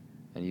country.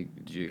 And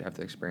did you have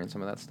to experience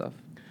some of that stuff?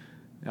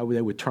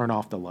 They would turn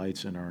off the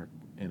lights in our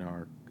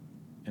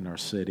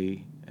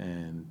city,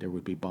 and there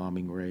would be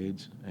bombing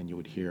raids, and you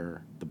would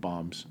hear the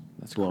bombs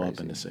blow up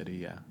in the city.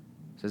 Yeah.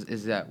 So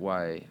is that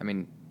why? I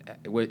mean,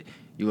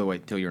 you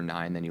wait till you're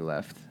 9, then you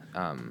left.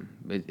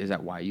 Is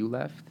that why you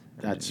left?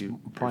 That's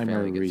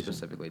primary reason.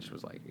 Specifically, just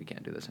was like, you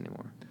can't do this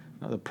anymore.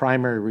 The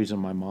primary reason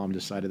my mom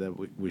decided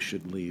that we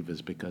should leave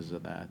is because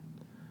of that.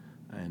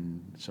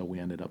 And so we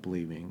ended up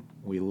leaving.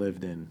 We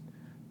lived in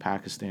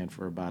Pakistan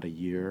for about a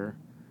year.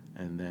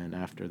 And then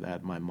after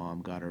that, my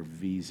mom got her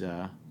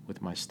visa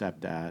with my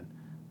stepdad,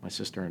 my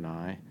sister and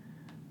I.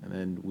 And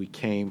then we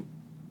came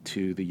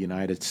to the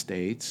United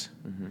States.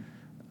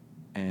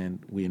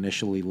 And we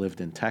initially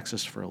lived in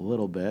Texas for a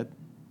little bit.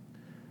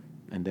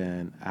 And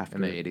then after...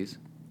 In the 80s?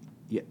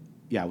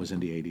 Yeah, it was in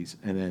the 80s.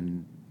 And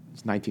then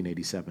it's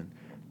 1987.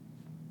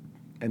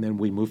 And then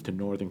we moved to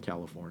Northern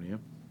California.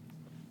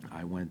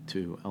 I went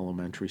to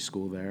elementary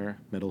school there,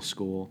 middle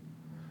school,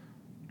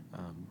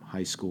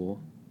 high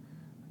school.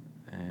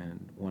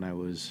 And when I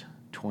was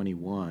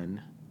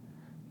 21,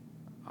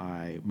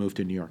 I moved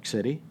to New York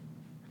City.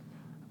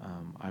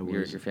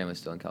 Your family's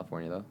still in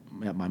California, though?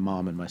 Yeah, my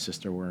mom and my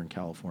sister were in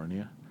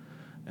California.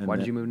 And Why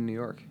did you move to New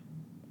York?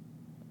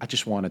 I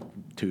just wanted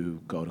to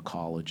go to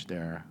college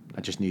there.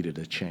 I just needed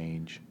a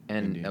change.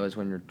 And that was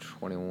when you're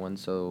 21,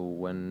 so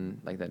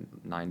when, like the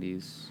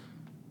 90s,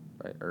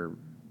 right? Or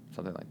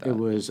something like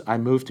that? I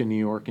moved to New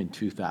York in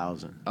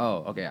 2000.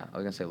 Oh, okay, yeah. I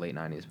was going to say late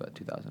 90s, but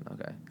 2000,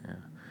 okay. Yeah.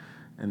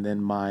 And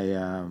then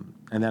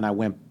and then I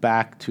went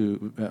back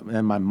to,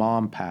 and my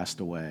mom passed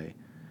away.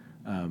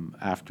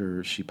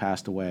 After she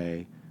passed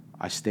away,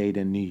 I stayed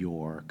in New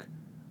York.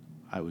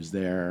 I was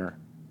there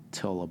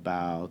till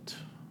about,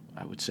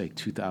 I would say,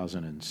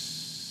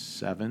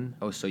 2007.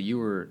 Oh, so you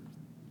were,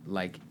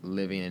 like,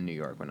 living in New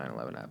York when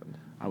 9/11 happened?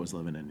 I was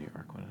living in New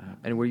York when it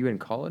happened. And were you in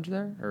college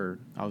there, or?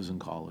 I was in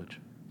college.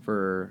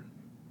 For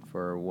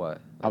what?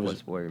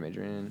 What were you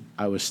majoring in?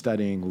 I was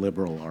studying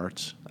liberal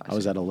arts. I I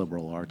was see. at a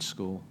liberal arts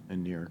school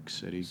in New York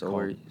City. So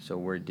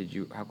where did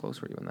you? How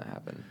close were you when that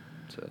happened?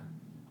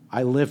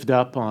 I lived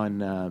up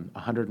on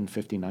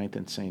 159th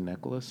and St.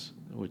 Nicholas,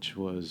 which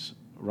was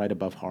right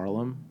above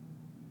Harlem,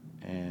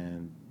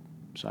 and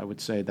so I would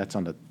say that's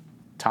on the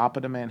top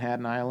of the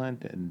Manhattan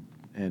Island,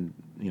 and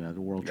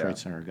the World Trade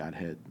Center got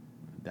hit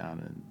down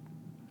in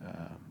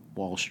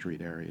Wall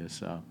Street area.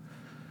 So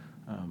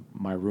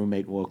my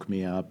roommate woke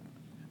me up,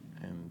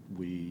 and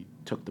we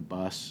took the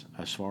bus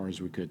as far as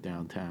we could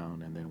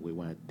downtown, and then we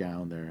went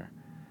down there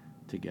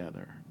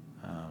together.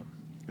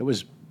 It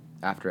was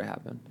After it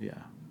happened? Yeah.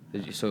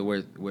 So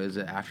was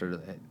it after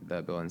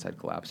the buildings had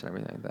collapsed and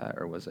everything like that,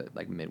 or was it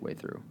like midway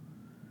through?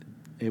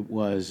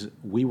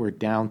 We were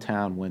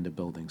downtown when the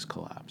buildings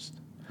collapsed.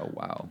 Oh,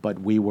 wow. But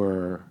we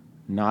were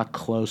not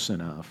close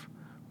enough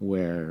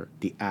where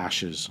the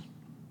ashes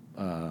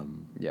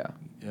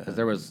Because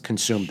there was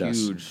consumed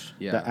huge, us.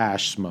 Yeah. The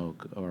ash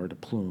smoke or the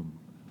plume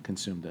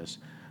consumed us.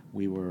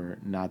 We were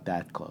not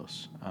that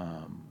close.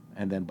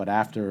 But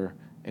after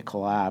it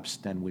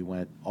collapsed, then we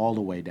went all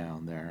the way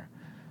down there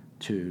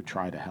to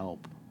try to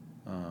help.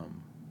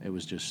 It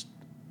was just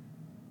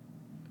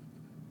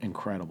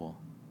incredible.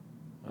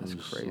 That's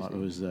crazy. It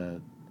was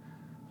the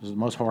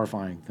most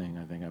horrifying thing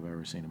I think I've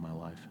ever seen in my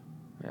life.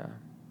 Yeah.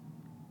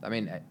 I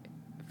mean,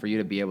 for you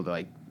to be able to,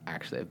 like,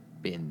 actually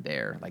have been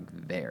there, like,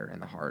 there in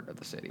the heart of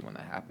the city when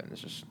that happened, it's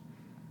just,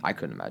 I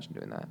couldn't imagine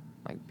doing that,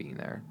 like, being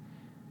there.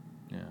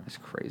 Yeah. That's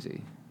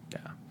crazy.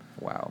 Yeah.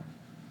 Wow.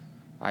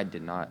 I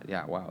did not,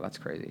 yeah, wow, that's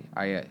crazy.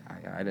 I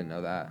didn't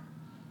know that.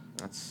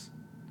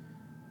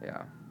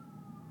 Yeah.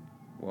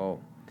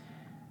 Well,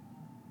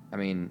 I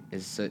mean,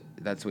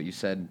 that's what you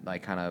said,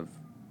 like, kind of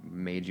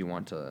made you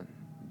want to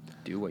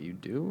do what you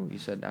do? You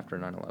said after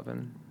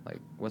 9/11? Like,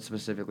 what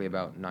specifically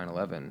about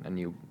 9/11 and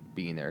you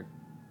being there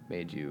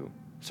made you...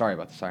 Sorry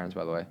about the sirens,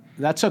 by the way.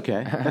 That's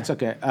okay. That's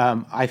okay.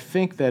 I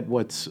think that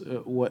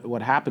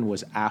what happened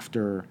was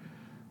after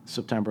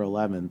September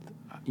 11th,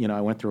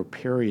 I went through a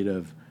period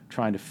of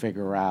trying to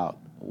figure out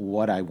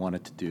what I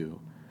wanted to do.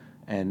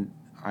 And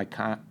I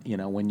can't,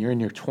 when you're in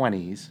your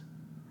 20s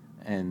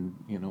and,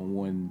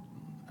 when,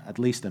 at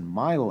least in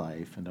my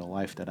life, in the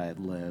life that I had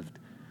lived,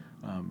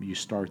 you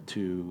start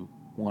to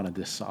want to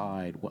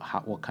decide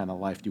what kind of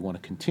life do you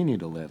want to continue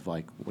to live?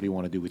 Like, what do you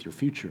want to do with your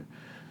future?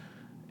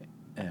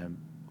 And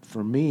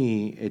for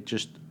me,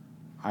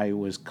 I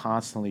was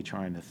constantly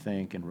trying to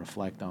think and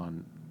reflect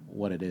on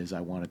what it is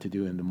I wanted to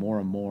do. And the more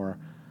and more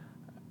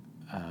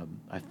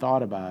I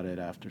thought about it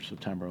after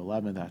September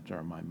 11th,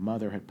 after my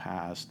mother had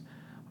passed,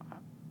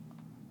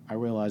 I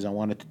realized I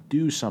wanted to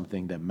do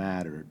something that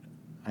mattered.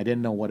 I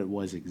didn't know what it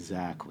was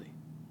exactly.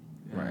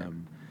 Right.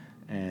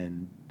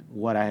 And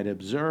what I had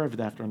observed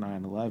after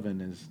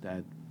 9/11 is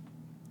that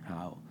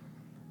how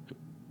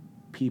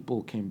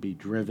people can be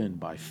driven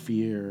by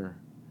fear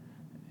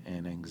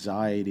and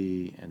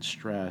anxiety and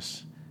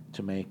stress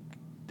to make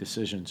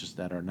decisions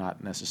that are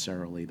not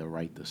necessarily the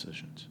right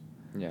decisions.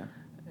 Yeah.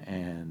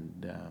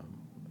 And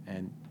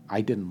I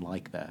didn't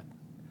like that.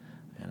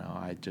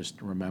 I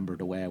just remember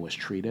the way I was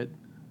treated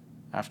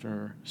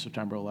after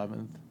September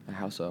 11th. And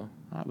how so?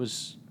 I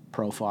was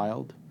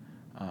profiled.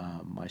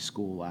 My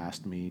school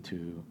asked me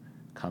to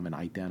come and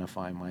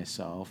identify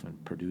myself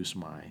and produce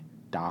my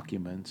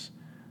documents.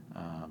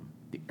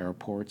 The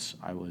airports,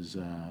 I was,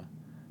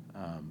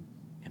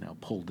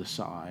 pulled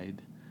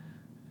aside.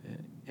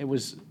 It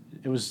was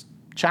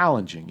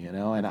challenging, you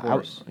know. And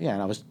course.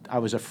 and I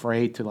was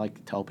afraid to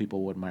like tell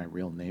people what my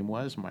real name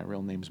was. My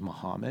real name's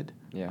Muhammad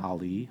Yeah.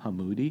 Ali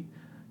Hammoudi.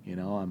 You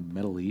know, I'm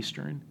Middle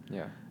Eastern,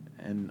 Yeah.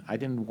 and I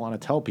didn't want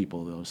to tell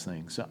people those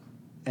things. So,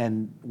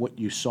 and what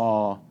you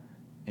saw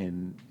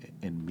in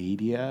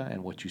media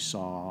and what you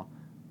saw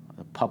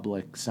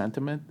public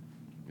sentiment,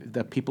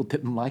 that people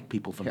didn't like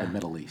people from the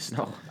Middle East.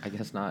 No, I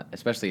guess not.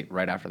 Especially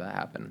right after that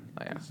happened.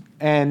 Yeah.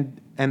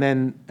 And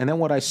then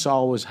what I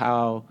saw was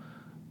how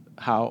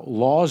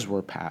laws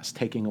were passed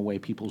taking away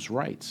people's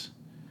rights.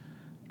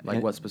 Like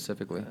And what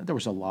specifically? there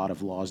was a lot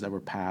of laws that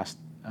were passed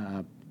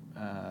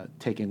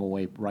taking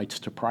away rights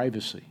to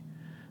privacy.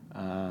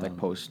 Like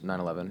post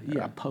 9/11.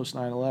 Yeah, post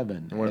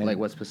 9/11. And what, like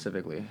what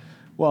specifically?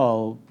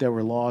 Well, there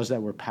were laws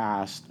that were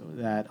passed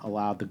that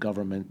allowed the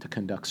government to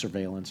conduct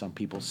surveillance on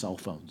people's cell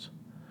phones.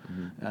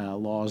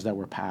 Laws that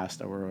were passed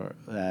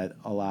that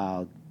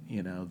allowed,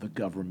 you know, the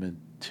government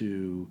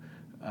to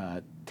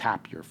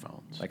tap your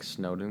phones. Like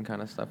Snowden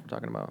kind of stuff we're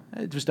talking about?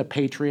 Just a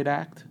Patriot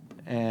Act,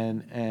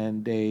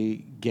 and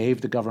they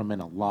gave the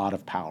government a lot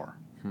of power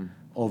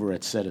over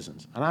its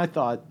citizens. And I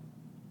thought,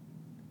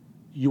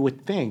 you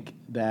would think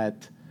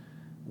that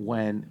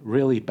when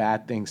really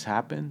bad things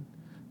happen,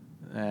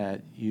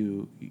 that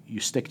you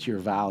stick to your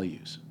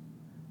values,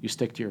 you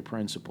stick to your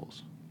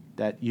principles.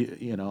 That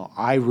you know,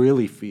 I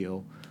really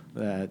feel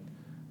that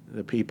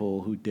the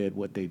people who did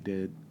what they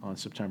did on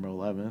September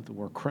 11th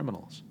were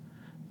criminals,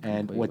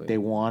 and what they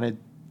wanted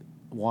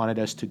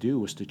us to do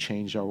was to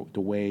change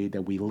the way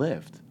that we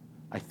lived.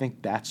 I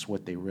think that's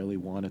what they really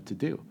wanted to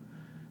do,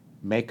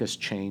 make us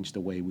change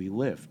the way we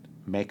lived,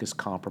 make us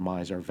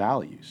compromise our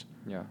values.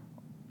 Yeah.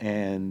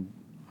 And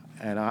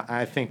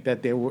I think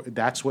that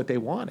that's what they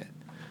wanted.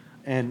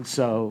 And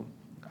so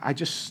I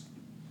just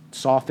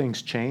saw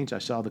things change. I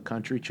saw the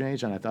country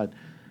change, and I thought,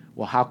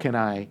 well, how can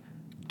I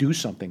do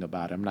something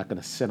about it? I'm not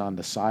going to sit on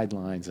the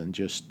sidelines and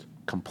just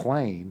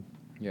complain.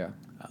 Yeah.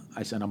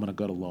 I said, I'm going to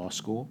go to law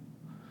school.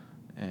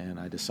 And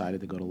I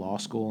decided to go to law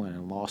school. And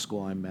in law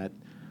school, I met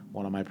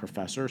one of my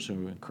professors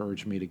who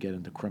encouraged me to get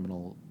into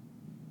criminal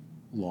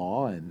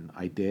law, and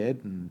I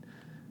did.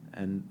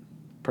 And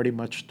pretty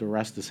much the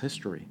rest is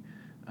history.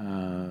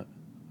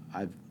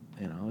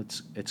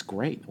 It's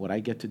great. What I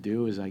get to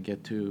do is I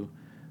get to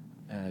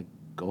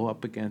go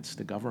up against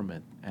the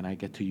government, and I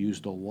get to use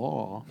the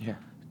law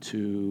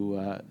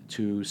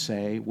to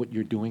say what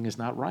you're doing is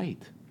not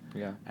right.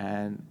 Yeah.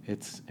 And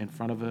it's in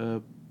front of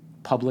a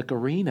public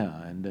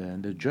arena,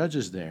 and the judge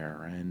is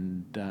there,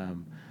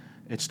 and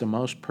it's the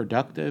most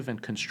productive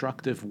and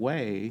constructive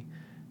way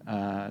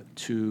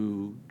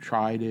to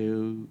try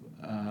to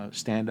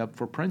stand up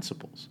for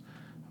principles.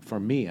 For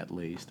me, at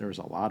least, there's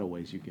a lot of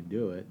ways you can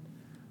do it.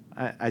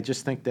 I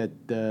just think that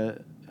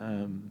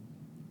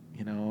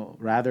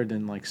rather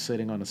than like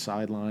sitting on the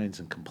sidelines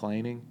and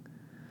complaining,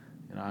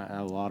 I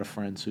have a lot of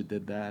friends who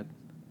did that.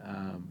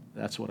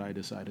 That's what I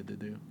decided to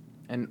do.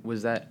 And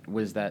was that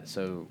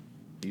so?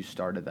 You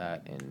started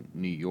that in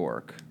New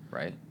York,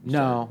 right?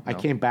 No, I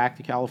came back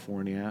to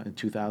California in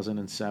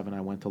 2007.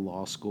 I went to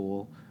law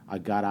school. I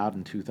got out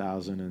in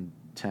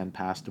 2010,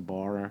 passed the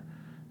bar,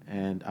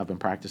 and I've been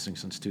practicing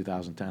since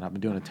 2010. I've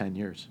been doing it 10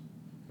 years.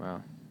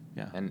 Wow.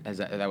 Yeah. And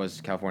that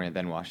was California,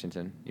 then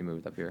Washington. You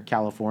moved up here.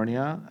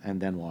 California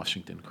and then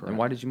Washington, correct. And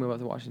why did you move up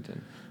to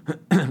Washington?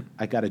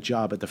 I got a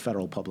job at the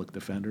Federal Public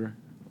Defender,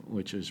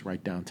 which is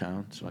right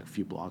downtown, so like a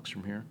few blocks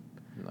from here.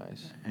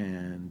 Nice.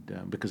 And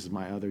because of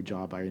my other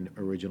job I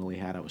originally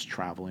had, I was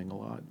traveling a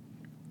lot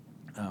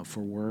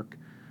for work.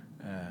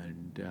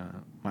 And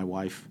my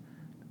wife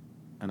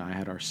and I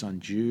had our son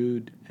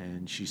Jude,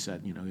 and she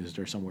said, is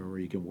there somewhere where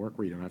you can work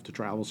where you don't have to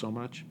travel so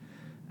much?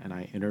 And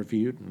I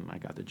interviewed, and I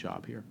got the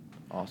job here.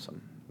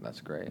 Awesome.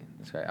 That's great.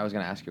 I was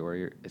going to ask you where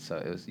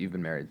you've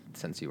been married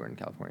since you were in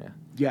California.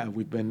 Yeah,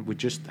 we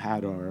just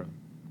had our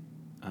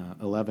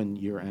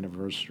 11-year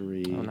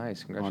anniversary. Oh,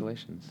 nice.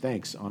 Congratulations.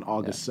 Thanks. On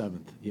August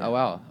 7th. Yeah. Oh,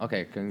 wow.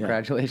 Okay.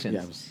 Congratulations.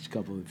 Yeah, it was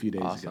a few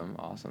days ago.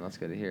 Awesome. That's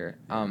good to hear.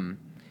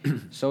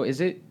 So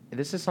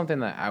this is something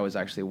that I was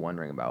actually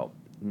wondering about,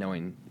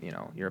 knowing,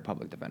 you're a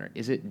public defender.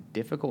 Is it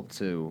difficult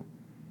to,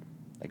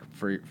 like,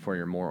 for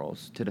your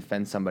morals, to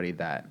defend somebody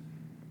that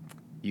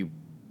you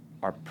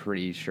are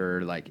pretty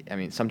sure, like, I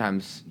mean,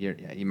 sometimes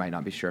you might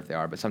not be sure if they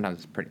are, but sometimes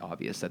it's pretty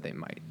obvious that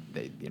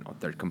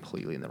they're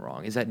completely in the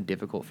wrong. Is that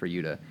difficult for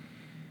you to,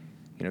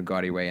 go out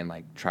of your way and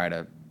like try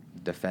to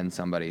defend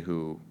somebody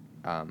who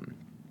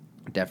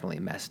definitely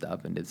messed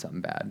up and did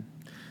something bad?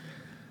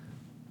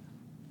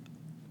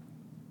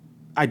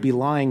 I'd be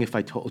lying if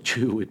I told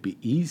you it'd be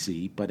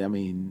easy, but I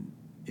mean,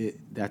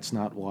 that's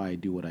not why I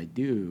do what I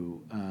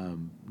do.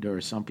 There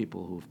are some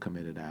people who've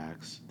committed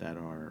acts that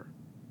are,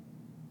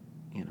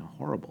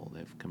 horrible.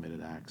 They've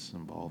committed acts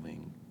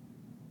involving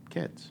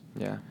kids.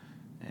 Yeah.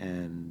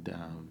 And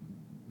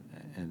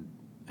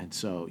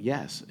so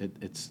yes,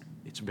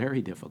 it's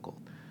very difficult.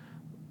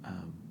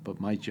 But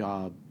my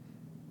job,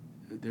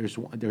 there's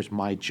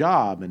my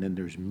job, and then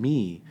there's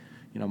me.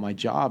 My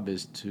job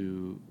is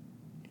to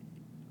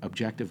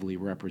objectively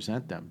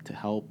represent them, to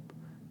help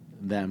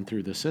them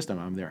through the system.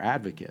 I'm their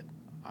advocate.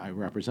 I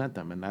represent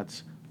them, and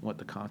that's what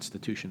the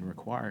Constitution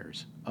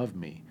requires of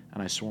me.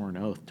 And I swore an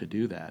oath to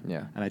do that.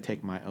 Yeah. And I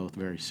take my oath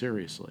very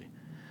seriously.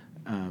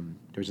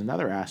 There's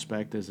another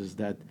aspect is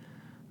that,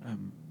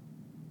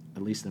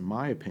 at least in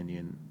my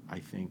opinion, I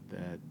think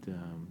that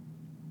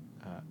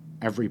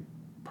every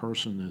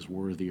person is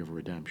worthy of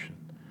redemption.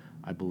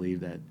 I believe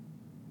that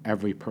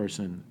every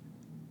person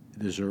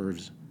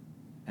deserves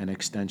an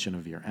extension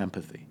of your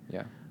empathy.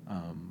 Yeah.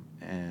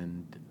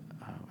 And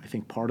I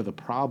think part of the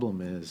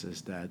problem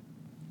is that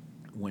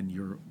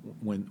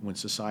when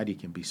society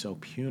can be so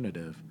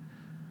punitive,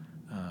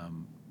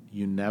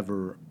 you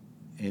never,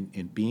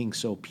 in being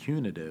so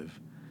punitive,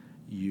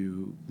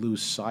 you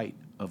lose sight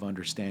of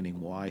understanding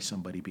why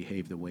somebody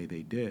behaved the way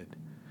they did.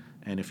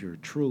 And if you're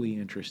truly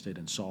interested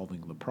in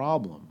solving the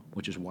problem,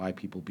 which is why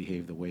people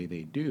behave the way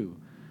they do,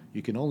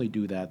 you can only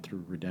do that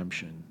through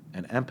redemption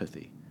and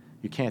empathy.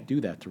 You can't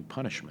do that through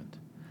punishment.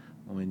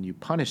 When you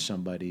punish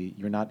somebody,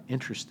 you're not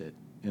interested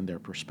in their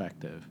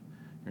perspective.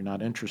 You're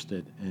not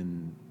interested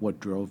in what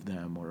drove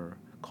them or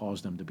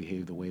caused them to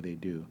behave the way they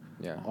do.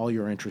 Yeah. All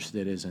you're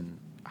interested is in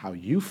how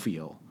you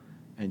feel,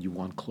 and you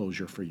want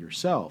closure for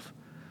yourself.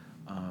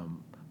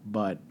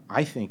 But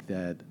I think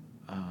that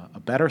a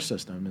better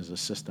system is a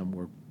system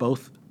where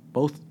both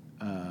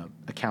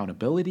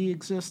accountability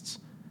exists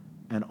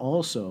and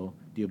also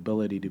the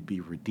ability to be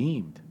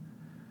redeemed.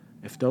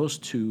 If those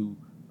two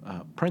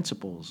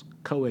principles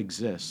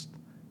coexist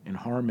in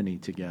harmony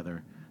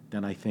together,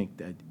 then I think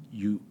that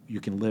you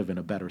can live in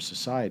a better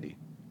society.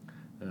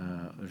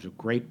 There's a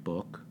great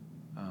book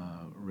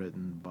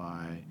written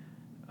by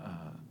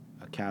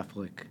a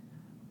Catholic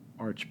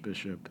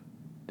Archbishop,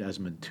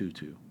 Desmond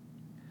Tutu,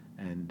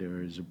 and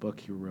there is a book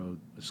he wrote.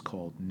 It's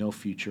called No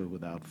Future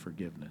Without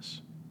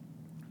Forgiveness,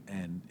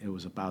 and it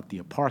was about the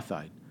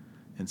apartheid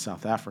in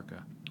South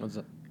Africa. What's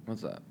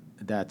that?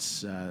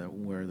 That's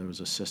where there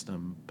was a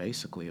system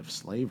basically of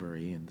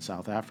slavery in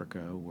South Africa,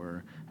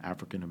 where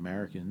African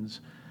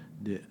Americans,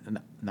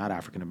 not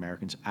African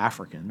Americans,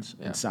 Africans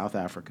in South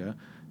Africa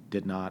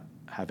did not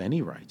have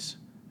any rights,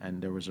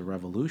 and there was a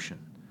revolution,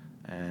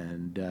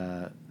 and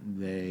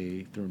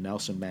through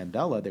Nelson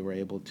Mandela, they were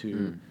able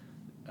to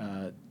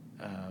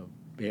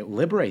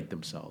liberate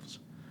themselves.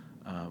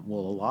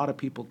 Well, a lot of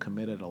people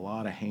committed a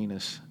lot of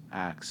heinous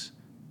acts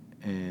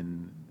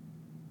in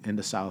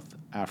the South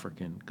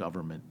African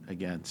government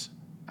against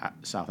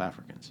South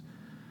Africans.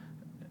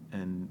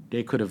 And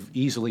they could have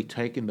easily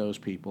taken those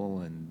people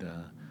and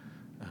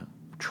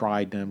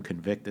tried them,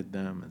 convicted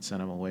them, and sent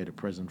them away to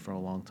prison for a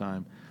long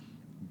time.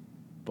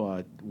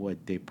 But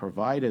what they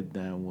provided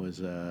them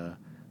was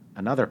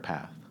another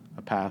path,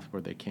 a path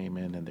where they came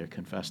in and they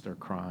confessed their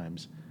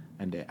crimes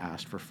and they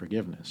asked for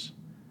forgiveness.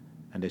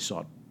 And they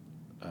sought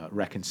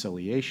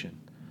reconciliation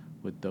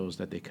with those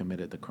that they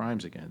committed the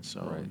crimes against.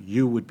 So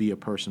you would be a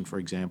person, for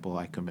example,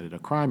 I committed a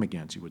crime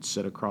against. You would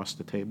sit across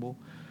the table.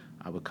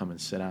 I would come and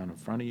sit down in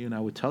front of you, and I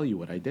would tell you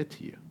what I did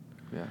to you.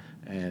 Yeah.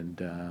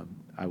 And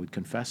I would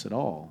confess it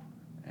all,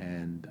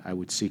 and I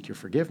would seek your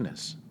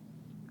forgiveness.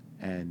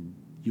 And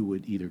you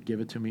would either give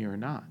it to me or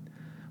not.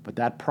 But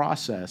that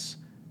process,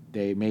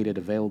 they made it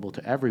available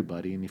to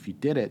everybody, and if you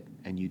did it,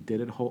 and you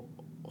did it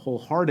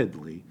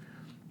wholeheartedly,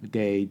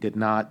 they did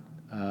not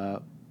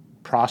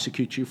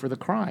prosecute you for the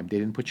crime. They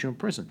didn't put you in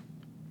prison.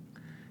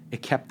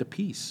 It kept the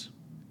peace.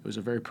 It was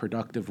a very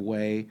productive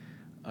way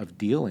of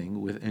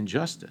dealing with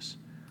injustice.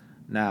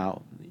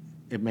 Now,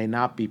 it may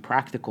not be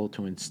practical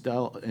to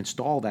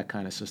install that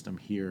kind of system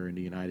here in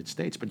the United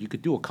States, but you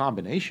could do a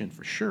combination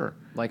for sure.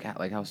 Like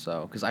how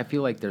so? Because I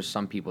feel like there's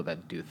some people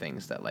that do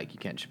things that, like, you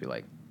can't just be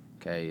like,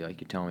 okay,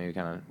 like, you tell me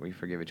we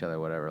forgive each other,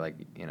 whatever, like,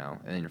 you know,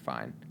 and then you're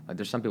fine. Like,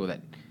 there's some people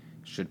that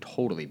should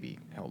totally be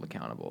held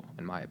accountable,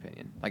 in my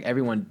opinion. Like,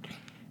 everyone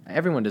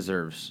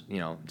deserves, you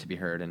know, to be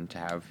heard and to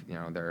have, you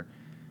know, their,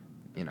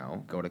 you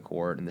know, go to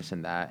court and this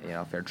and that, you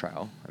know, fair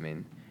trial. I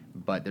mean,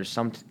 but there's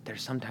some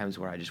times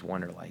where I just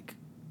wonder, like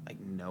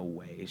no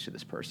way should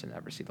this person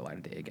ever see the light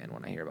of day again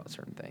when I hear about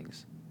certain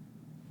things.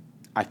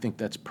 I think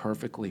that's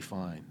perfectly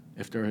fine.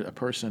 If a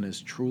person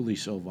is truly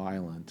so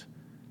violent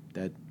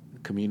that the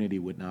community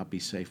would not be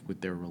safe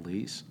with their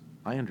release,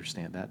 I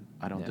understand that.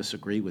 I don't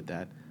disagree with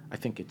that. I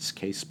think it's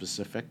case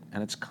specific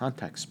and it's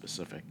context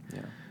specific.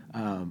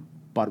 Yeah.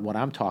 But what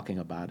I'm talking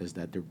about is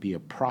that there be a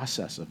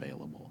process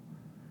available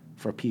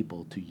for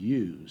people to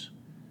use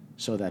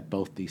so that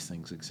both these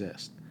things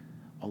exist.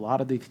 A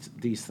lot of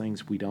these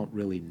things we don't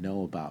really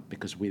know about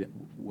because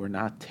we're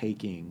not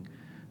taking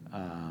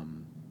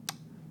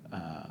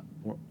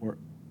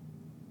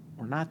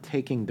we're not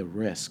taking the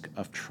risk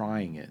of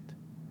trying it.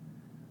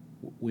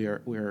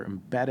 We're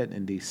embedded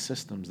in these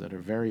systems that are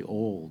very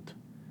old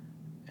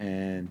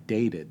and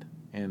dated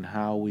in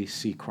how we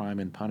see crime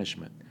and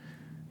punishment.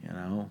 You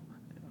know,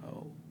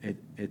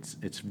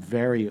 it's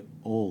very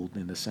old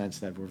in the sense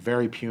that we're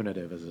very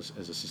punitive as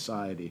a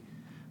society,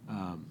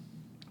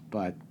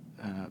 but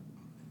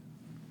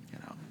you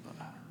know,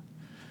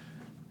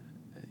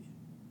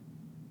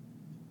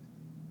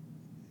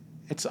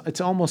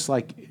 it's almost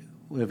like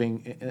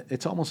living.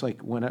 It's almost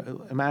like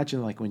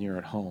imagine like when you're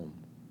at home,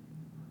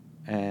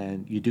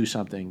 and you do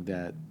something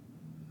that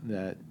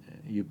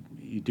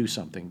you do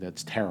something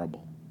that's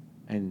terrible,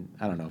 and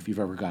I don't know if you've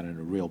ever gotten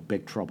into real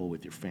big trouble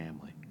with your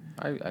family.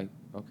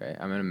 Okay,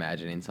 I'm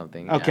imagining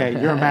something. Okay,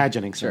 Yeah. you're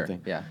imagining Sure,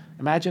 something. yeah.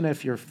 Imagine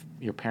if your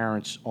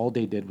parents, all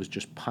they did was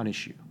just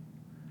punish you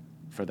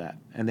for that,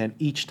 and then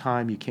each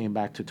time you came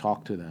back to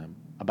talk to them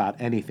about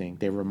anything,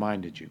 they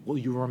reminded you, well,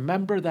 you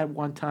remember that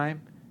one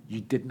time you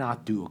did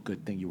not do a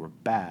good thing, you were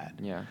bad.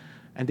 Yeah.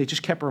 And they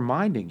just kept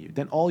reminding you.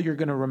 Then all you're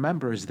going to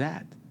remember is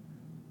that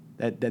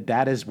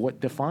is what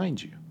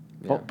defines you.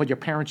 Yeah. But your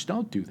parents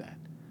don't do that.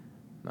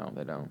 No,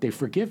 they don't. They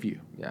forgive you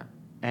Yeah.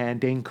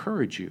 and they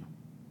encourage you.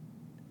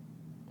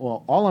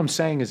 Well, all I'm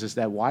saying is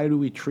that why do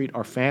we treat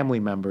our family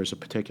members a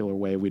particular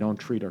way? We don't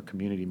treat our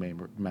community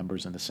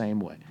members in the same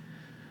way.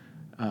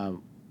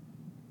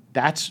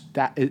 That's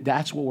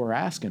what we're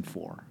asking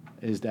for,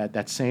 is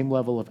that same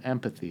level of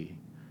empathy,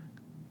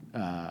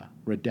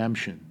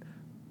 redemption.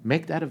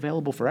 Make that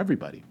available for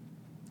everybody.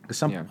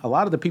 Because Yeah. a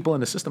lot of the people in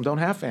the system don't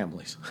have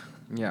families.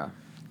 Yeah,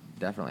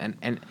 definitely.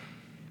 And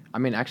I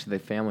mean, actually,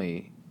 the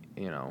family,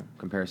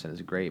 comparison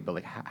is great, but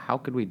like, how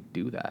could we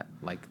do that?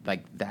 Like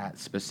that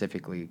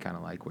specifically, kind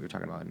of like what you're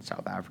talking about in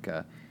South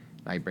Africa.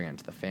 Now you bring it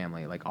into the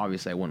family. Like,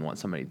 obviously, I wouldn't want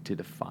somebody to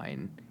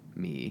define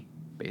me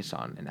based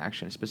on an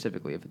action,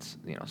 specifically if it's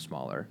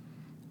smaller.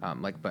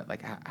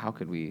 But how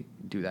could we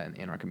do that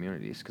in our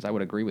communities? Because I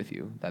would agree with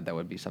you that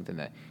would be something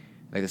that,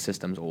 like, the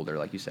system's older,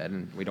 like you said,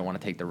 and we don't want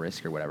to take the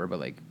risk or whatever. But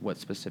like, what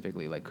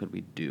specifically could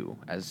we do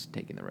as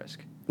taking the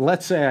risk?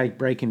 Let's say I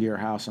break into your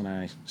house and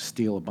I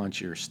steal a bunch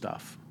of your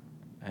stuff,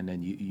 and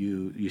then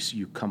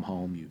you come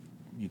home,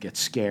 you get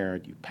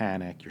scared, you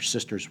panic, your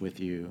sister's with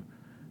you,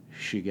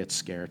 she gets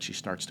scared, she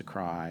starts to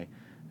cry,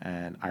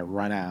 and I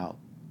run out,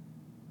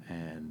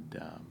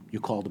 and you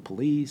call the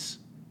police,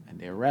 and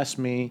they arrest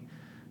me,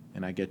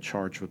 and I get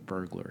charged with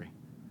burglary.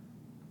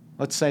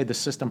 Let's say the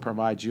system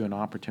provides you an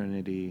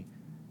opportunity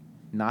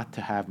not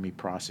to have me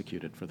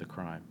prosecuted for the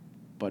crime,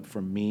 but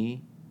for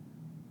me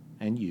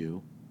and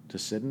you to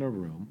sit in a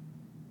room,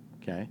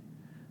 okay,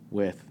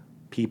 with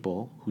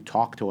people who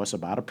talk to us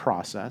about a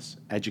process,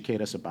 educate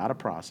us about a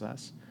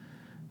process.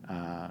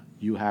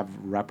 You have a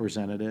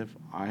representative,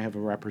 I have a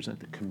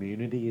representative, the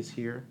community is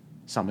here,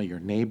 some of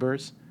your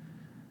neighbors,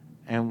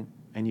 and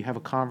you have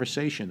a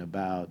conversation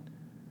about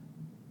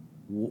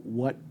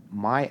what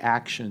my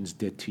actions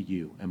did to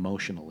you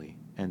emotionally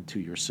and to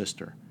your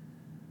sister,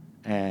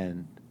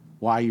 and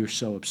why you're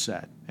so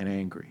upset and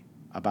angry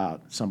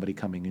about somebody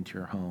coming into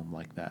your home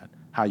like that,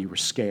 how you were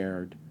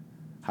scared,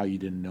 how you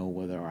didn't know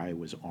whether I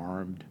was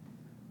armed,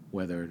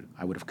 whether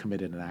I would have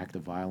committed an act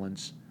of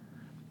violence,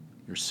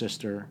 your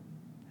sister,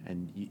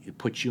 and it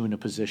puts you in a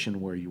position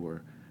where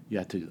you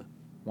had to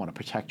want to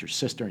protect your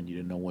sister and you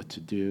didn't know what to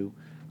do,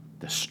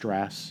 the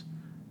stress,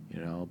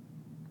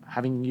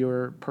 having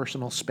your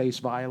personal space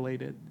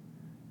violated,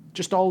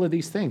 just all of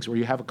these things where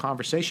you have a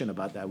conversation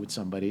about that with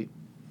somebody,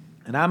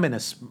 and I'm in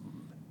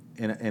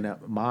a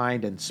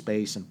mind and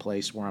space and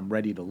place where I'm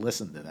ready to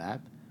listen to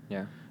that.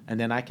 Yeah. And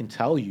then I can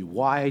tell you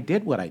why I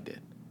did what I did.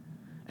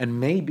 And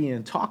maybe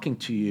in talking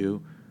to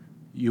you,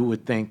 you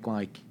would think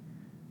like,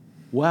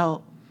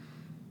 well,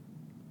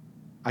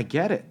 I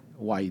get it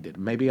why you did it.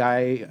 Maybe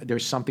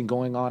there's something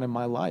going on in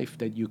my life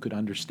that you could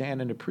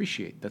understand and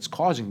appreciate that's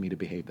causing me to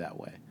behave that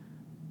way.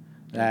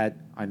 That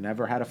I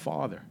never had a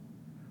father,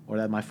 or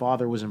that my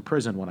father was in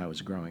prison when I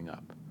was growing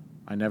up.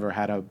 I never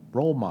had a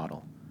role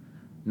model.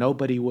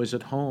 Nobody was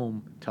at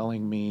home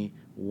telling me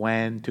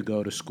when to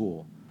go to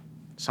school.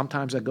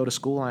 Sometimes I'd go to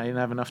school and I didn't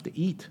have enough to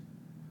eat.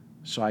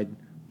 So I'd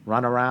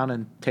run around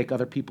and take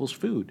other people's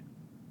food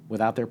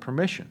without their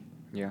permission.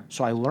 Yeah.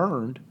 So I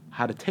learned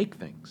how to take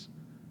things.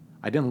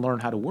 I didn't learn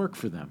how to work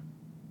for them.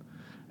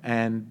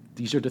 And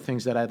these are the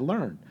things that I'd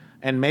learned.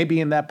 And maybe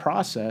in that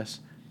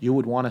process, you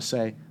would want to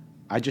say,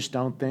 I just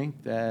don't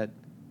think that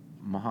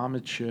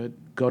Muhammad should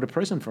go to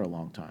prison for a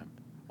long time.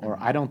 Or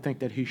I don't think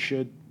that he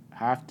should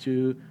have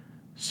to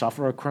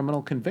suffer a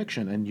criminal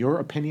conviction, and your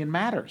opinion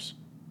matters.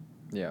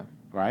 Yeah.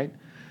 Right?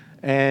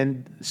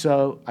 And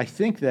so I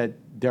think that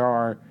there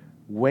are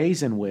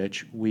ways in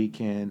which we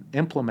can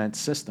implement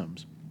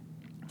systems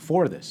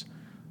for this.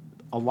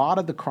 A lot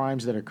of the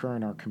crimes that occur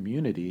in our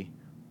community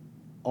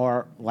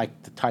are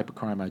like the type of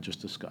crime I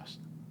just discussed.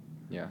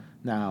 Yeah.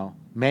 Now,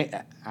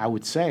 I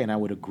would say, and I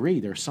would agree,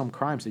 there are some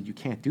crimes that you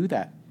can't do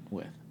that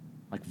with,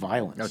 like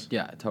violence. Oh,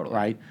 yeah, totally.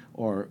 Right?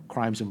 Or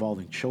crimes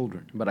involving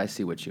children. But I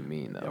see what you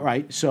mean, though.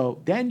 Right?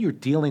 So then you're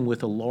dealing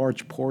with a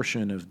large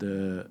portion of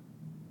the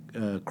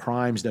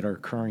crimes that are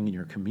occurring in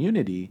your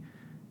community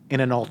in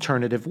an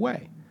alternative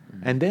way.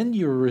 Mm-hmm. And then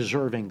you're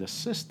reserving the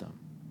system,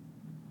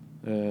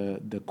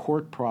 the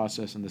court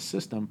process and the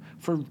system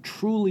for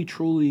truly,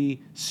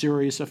 truly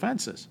serious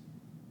offenses.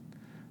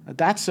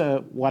 That's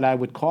what I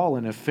would call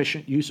an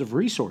efficient use of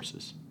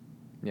resources.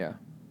 Yeah.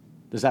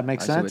 Does that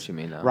make sense? I see what you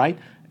mean, though. Right?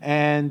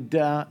 And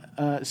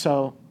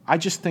so I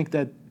just think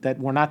that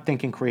we're not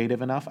thinking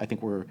creative enough. I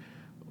think we're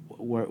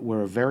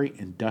a very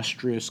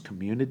industrious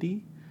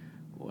community.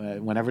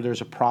 Whenever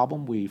there's a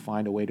problem, we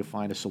find a way to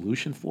find a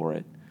solution for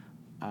it.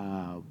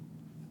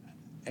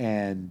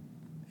 and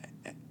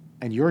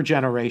your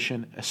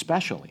generation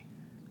especially,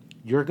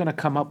 you're going to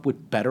come up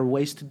with better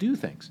ways to do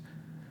things.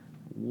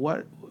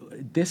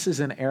 This is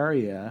an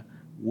area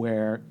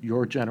where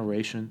your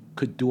generation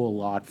could do a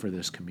lot for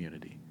this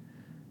community,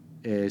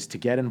 is to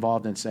get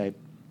involved and say,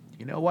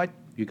 you know what,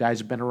 you guys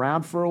have been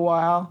around for a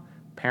while,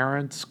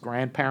 parents,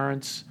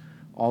 grandparents,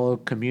 all the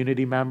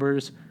community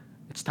members,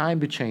 it's time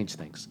to change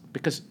things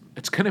because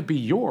it's going to be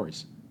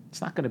yours.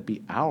 It's not going to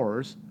be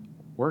ours.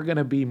 We're going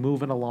to be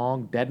moving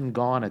along, dead and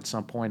gone at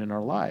some point in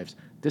our lives.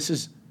 This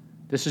is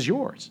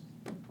yours.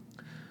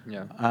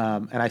 Yeah.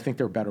 And I think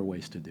there are better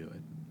ways to do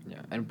it.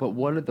 Yeah. But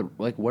what are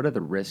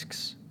the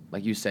risks?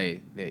 Like you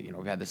say,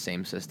 we've had the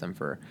same system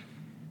for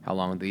how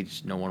long?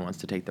 No one wants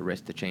to take the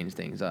risk to change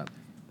things up.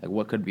 Like,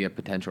 what could be a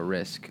potential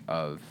risk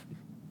of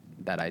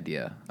that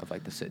idea of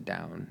like the sit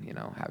down,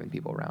 having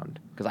people around?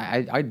 Because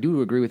I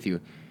do agree with you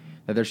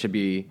that there should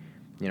be,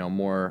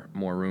 more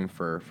room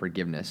for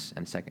forgiveness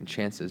and second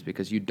chances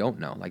because you don't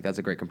know. Like, that's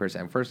a great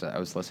comparison. At first, I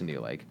was listening to you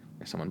like,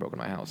 if someone broke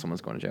into my house, someone's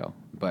going to jail.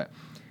 But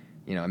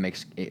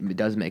it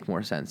does make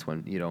more sense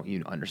when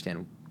you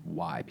understand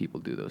why people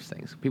do those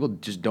things. People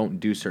just don't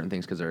do certain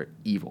things because they're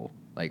evil.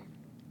 Like,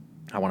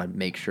 I want to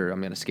make sure I'm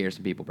going to scare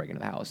some people breaking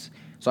into the house.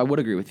 So I would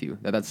agree with you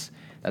that's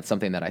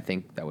something that I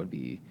think that would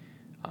be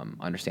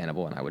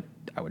understandable, and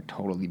I would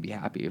totally be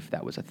happy if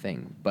that was a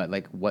thing. But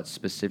like, what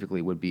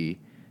specifically would be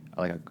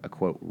like a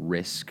quote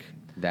risk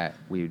that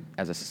we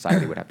as a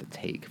society would have to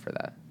take for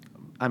that?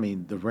 I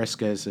mean, the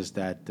risk is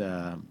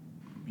that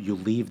you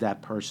leave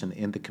that person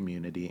in the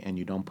community and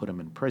you don't put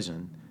them in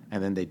prison,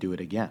 and then they do it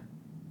again.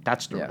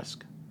 That's the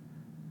risk,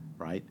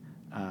 right?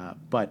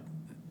 But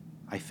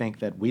I think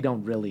that we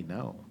don't really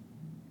know.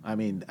 I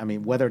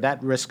mean, whether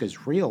that risk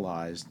is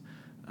realized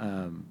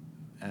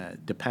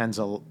depends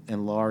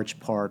in large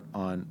part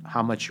on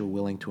how much you're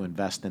willing to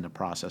invest in the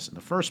process in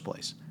the first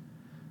place.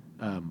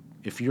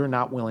 If you're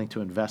not willing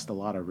to invest a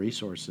lot of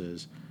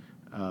resources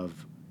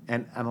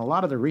and a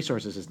lot of the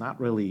resources is not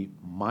really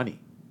money,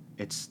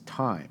 it's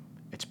time.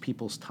 It's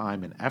people's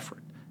time and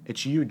effort.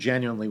 It's you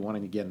genuinely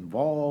wanting to get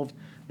involved.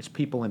 It's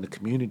people in the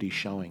community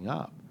showing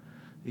up.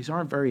 These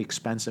aren't very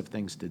expensive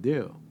things to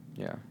do.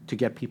 Yeah. To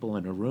get people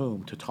in a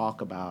room to talk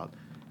about,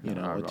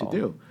 what to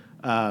do.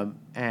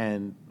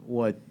 And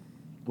what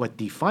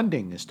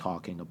defunding is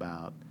talking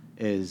about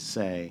is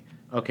say,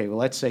 okay, well,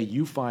 let's say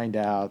you find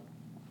out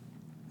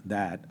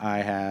that I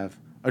have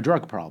a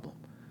drug problem,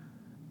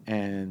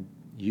 and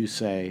you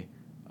say,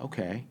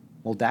 okay,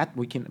 well, that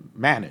we can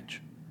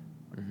manage.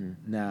 Mm-hmm.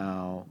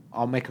 Now,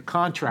 I'll make a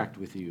contract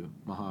with you,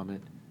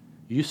 Muhammad.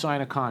 You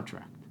sign a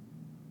contract.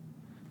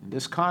 In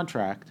this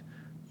contract,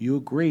 you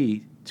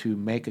agree to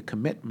make a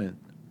commitment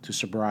to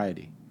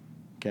sobriety,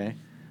 okay,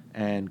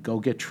 and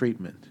go get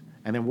treatment.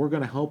 And then we're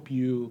going to help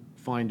you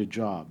find a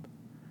job.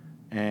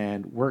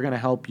 And we're going to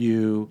help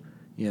you,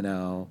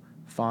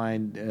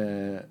 find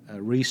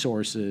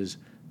resources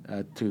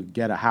to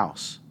get a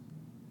house,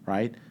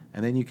 right?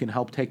 And then you can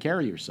help take care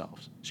of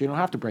yourselves. So you don't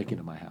have to break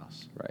into my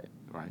house.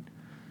 Right.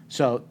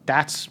 So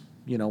that's,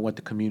 what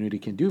the community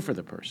can do for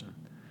the person.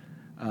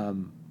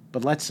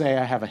 But let's say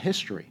I have a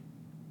history.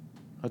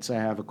 Let's say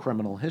I have a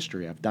criminal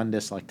history. I've done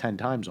this like 10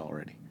 times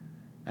already.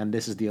 And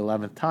this is the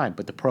 11th time,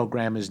 but the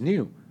program is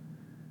new.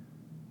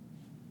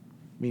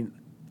 I mean,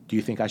 do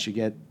you think I should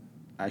get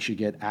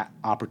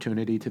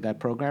opportunity to that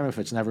program if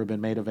it's never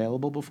been made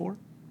available before?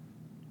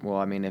 Well,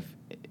 I mean, if,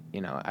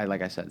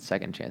 like I said,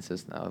 second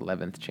chances,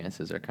 11th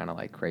chances are kind of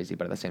like crazy.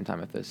 But at the same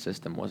time, if the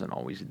system wasn't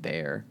always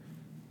there,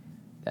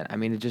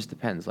 then, it just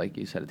depends. Like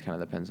you said, it kind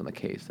of depends on the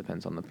case,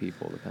 depends on the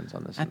people, depends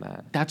on this and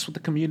that. That's what the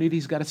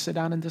community's got to sit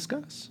down and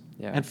discuss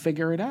and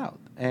figure it out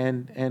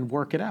and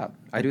work it out.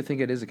 I do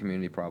think it is a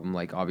community problem.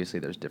 Like, obviously,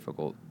 there's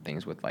difficult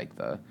things with, like,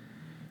 the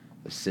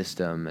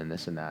system and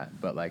this and that.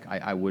 But, like,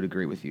 I would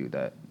agree with you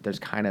that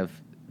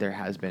there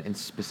has been, in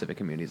specific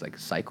communities, like,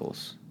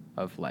 cycles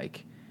of,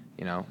 like,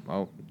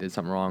 did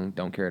something wrong,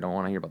 don't care, don't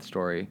want to hear about the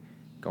story,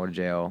 go to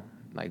jail,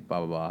 like, blah,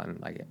 blah, blah.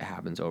 And, like, it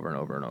happens over and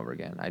over and over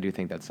again. I do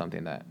think that's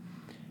something that,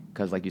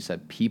 because, like you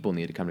said, people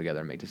need to come together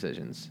and make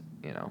decisions,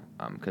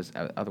 because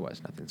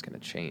otherwise nothing's going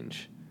to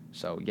change.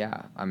 So,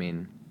 yeah, I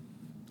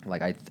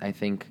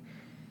think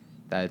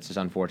that it's just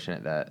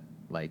unfortunate that,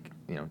 like,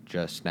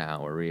 just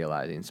now we're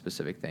realizing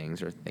specific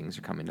things or things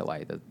are coming to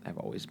light that have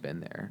always been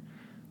there.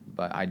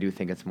 But I do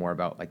think it's more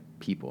about, like,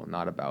 people,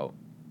 not about,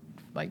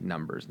 like,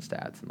 numbers and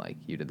stats and, like,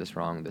 you did this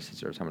wrong, this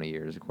deserves how many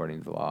years according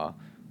to the law,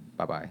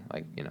 bye-bye,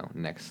 like,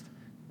 next.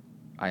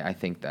 I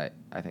think that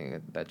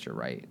you're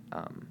right.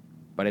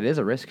 But it is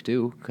a risk,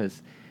 too,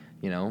 because,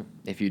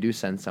 if you do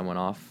send someone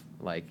off,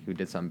 like, who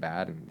did something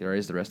bad, there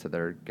is the risk that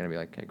they're going to be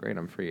like, okay, great,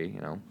 I'm free, you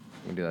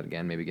can do that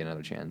again, maybe get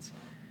another chance.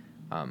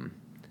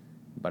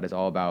 But it's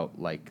all about,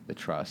 like, the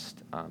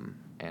trust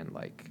and,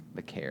 like,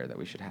 the care that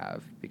we should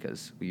have,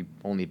 because we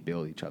only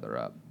build each other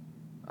up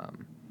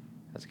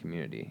as a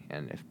community.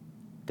 And if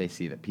they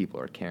see that people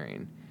are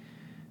caring,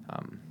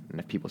 and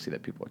if people see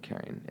that people are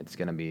caring, it's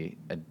going to be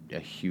a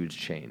huge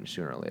change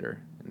sooner or later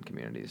in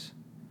communities.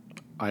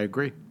 I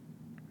agree.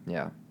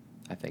 Yeah,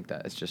 I think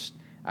that it's just,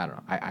 I don't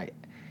know. I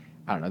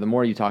don't know. The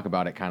more you talk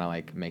about it, kind of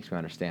like makes me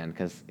understand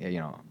because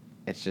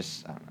it's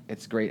just I don't know,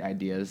 it's great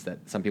ideas that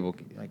some people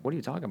like. What are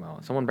you talking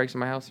about? Someone breaks in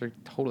my house, they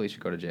totally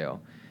should go to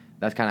jail.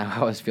 That's kind of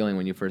how I was feeling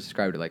when you first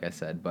described it, like I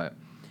said. But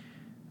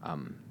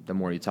the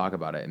more you talk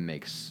about it, it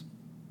makes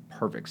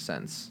perfect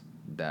sense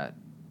that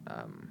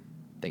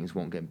things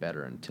won't get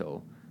better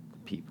until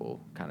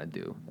people kind of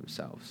do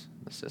themselves.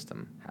 The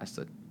system has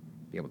to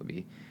be able to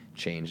be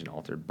changed and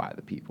altered by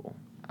the people.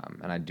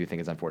 And I do think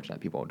it's unfortunate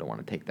that people don't want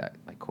to take that,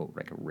 like, quote,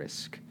 like a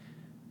risk.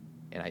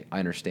 And I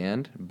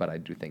understand, but I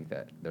do think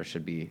that there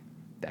should be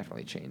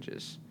definitely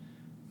changes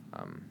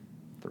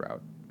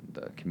throughout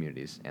the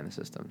communities and the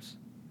systems.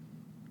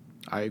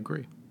 I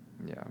agree.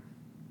 Yeah.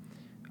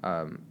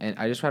 And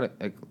I just had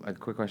a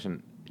quick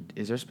question.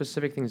 Is there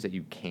specific things that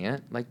you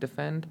can't, like,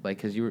 defend? Like,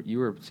 because you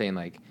were saying,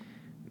 like,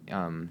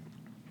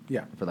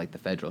 Yeah. for, like, the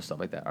federal stuff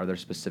like that, are there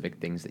specific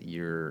things that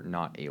you're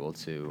not able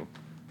to,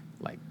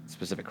 like,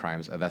 specific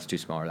crimes, that's too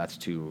small or that's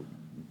too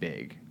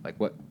big? Like,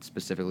 what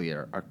specifically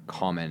are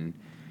common,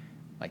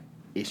 like,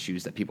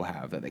 issues that people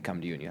have that they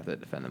come to you and you have to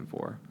defend them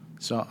for?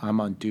 So I'm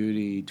on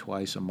duty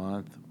twice a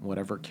month.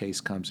 Whatever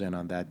case comes in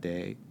on that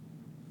day,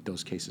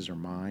 those cases are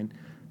mine.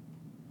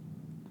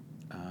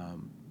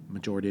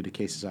 Majority of the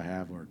cases I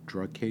have are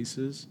drug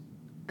cases,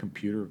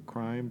 computer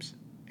crimes,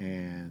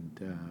 and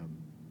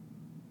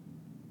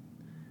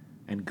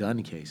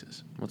gun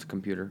cases. What's a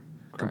computer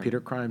crime? Computer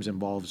crimes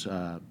involves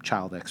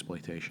child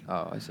exploitation,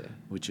 Oh, I see.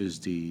 which is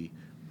the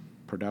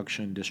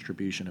production,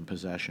 distribution, and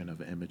possession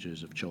of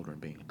images of children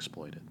being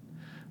exploited.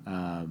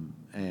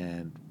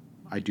 And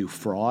I do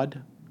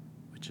fraud,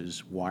 which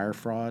is wire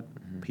fraud.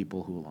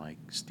 People who like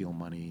steal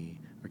money,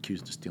 are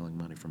accused of stealing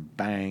money from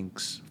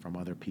banks, from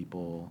other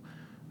people,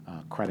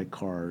 credit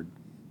card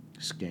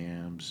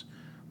scams.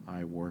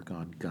 I work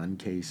on gun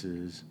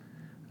cases,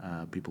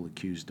 people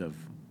accused of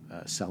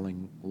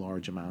selling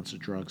large amounts of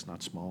drugs,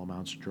 not small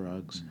amounts of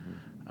drugs.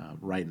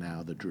 Right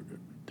now,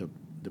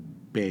 the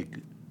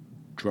big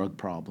drug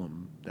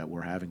problem that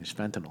we're having is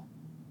fentanyl,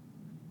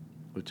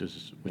 which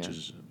is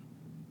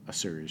a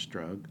serious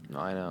drug. No,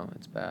 I know.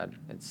 It's bad.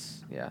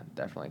 It's,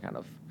 definitely kind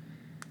of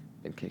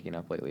been kicking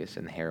up lately. It's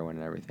in heroin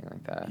and everything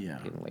like that. Yeah.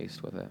 Getting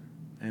laced with it.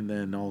 And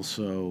then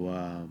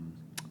also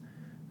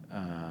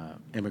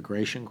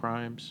immigration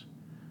crimes.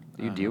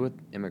 Do you deal with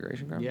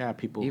immigration crimes? Yeah,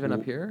 people Even who-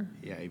 up here?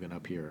 Yeah, even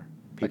up here.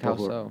 Like how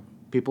so?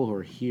 People who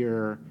are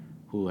here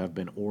who have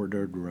been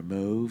ordered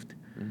removed,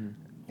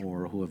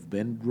 or who have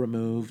been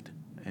removed,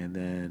 and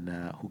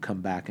then who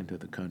come back into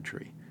the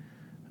country.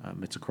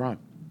 It's a crime.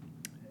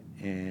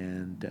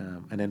 And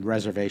then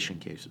reservation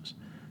cases.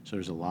 So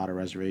there's a lot of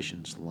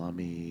reservations.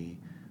 Lummi,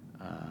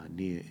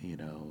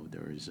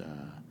 there's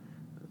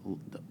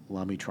the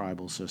Lummi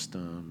tribal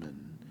system,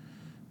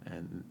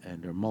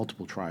 and there are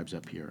multiple tribes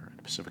up here in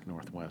the Pacific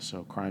Northwest.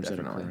 So crimes that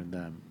Definitely. occur in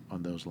them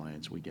on those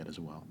lands we get as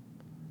well.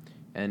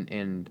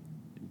 And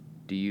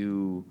do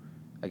you,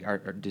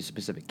 like, do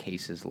specific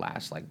cases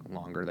last, like,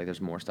 longer? Like,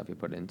 there's more stuff you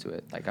put into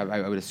it? Like,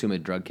 I would assume a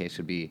drug case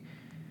would be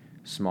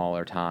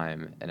smaller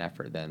time and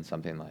effort than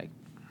something like,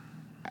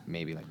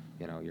 maybe, like,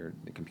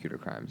 the computer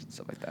crimes and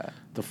stuff like that.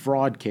 The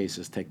fraud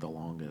cases take the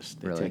longest.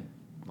 They Really? take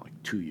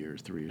like 2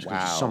 years, 3 years. 'Cause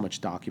there's so Wow. much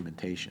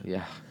documentation.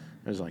 Yeah.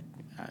 There's like,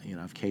 I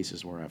have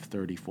cases where I have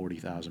 30,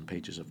 40,000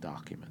 pages of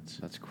documents.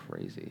 That's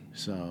crazy.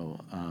 So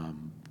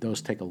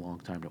those take a long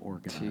time to Jeez,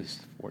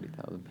 organize.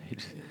 40,000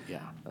 pages.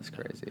 Yeah. That's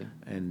crazy.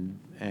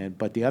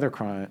 But the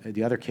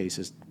other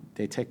cases,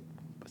 they take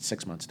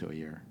 6 months to a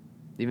year.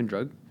 Even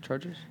drug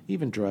charges?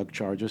 Even drug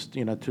charges,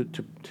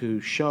 to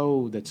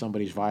show that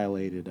somebody's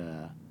violated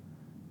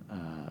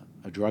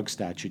a drug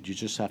statute, you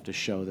just have to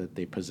show that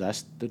they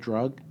possessed the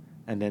drug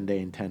and then they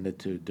intended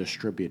to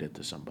distribute it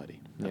to somebody.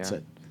 That's Yeah.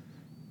 it.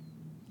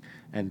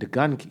 And the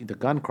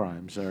gun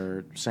crimes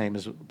are same.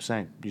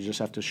 You just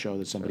have to show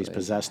that somebody's So they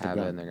possessed the have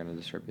it gun. and they're going to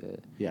distribute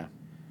it. Yeah.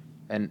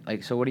 And,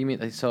 like, so what do you mean?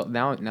 Like, so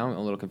now I'm a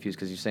little confused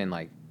because you're saying,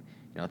 like,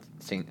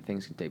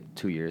 things can take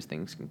 2 years,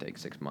 things can take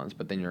 6 months,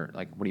 but then you're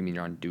like, what do you mean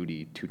you're on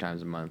duty 2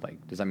 times a month?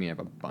 Like, does that mean you have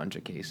a bunch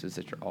of cases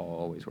that you're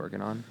always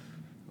working on?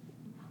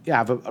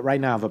 Yeah,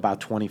 right now I have about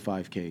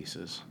 25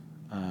 cases.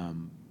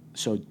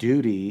 So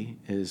duty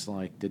is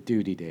like the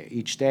duty day.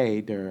 Each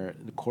day, the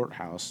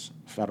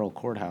federal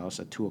courthouse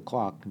at 2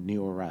 o'clock,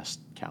 new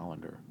arrest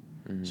calendar.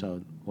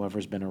 So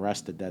whoever's been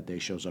arrested that day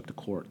shows up to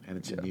court, and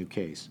it's a new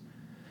case.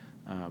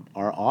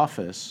 Our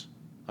office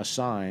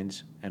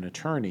assigns an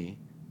attorney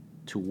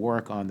to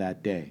work on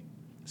that day.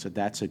 So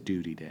that's a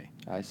duty day.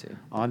 I see.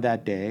 On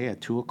that day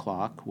at 2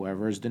 o'clock,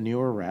 whoever is the new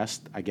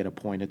arrest, I get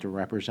appointed to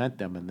represent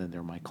them, and then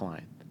they're my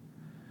client.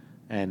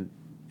 And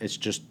it's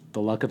just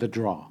the luck of the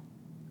draw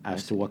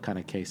as to what kind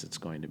of case it's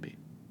going to be.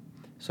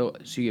 So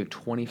you have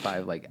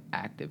 25, like,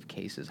 active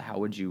cases. How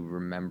would you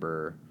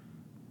remember,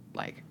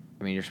 like,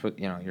 I mean,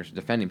 you're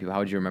defending people. How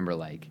would you remember,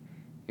 like,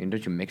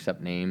 don't you mix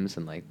up names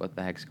and, like, what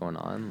the heck's going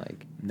on?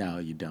 Like, No,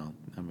 you don't.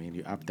 I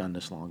mean, I've done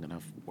this long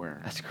enough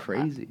where that's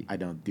crazy. I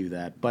don't do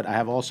that. But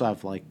I also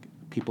have like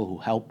people who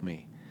help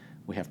me.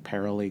 We have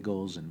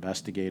paralegals,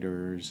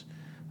 investigators,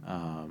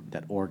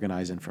 that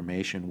organize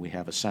information. We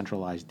have a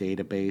centralized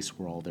database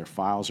where all their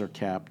files are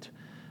kept,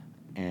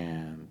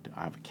 and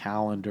I have a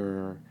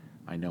calendar.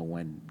 I know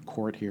when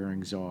court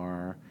hearings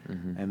are,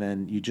 and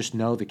then you just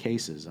know the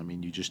cases. I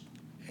mean,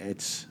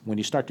 it's when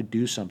you start to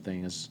do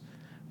something as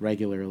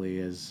regularly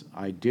as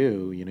I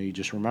do, you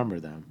just remember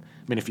them.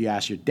 I mean, if you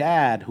ask your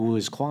dad who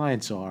his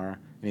clients are,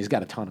 and he's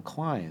got a ton of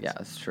clients, Yeah,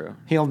 that's true.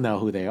 he'll know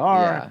who they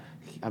are. Yeah.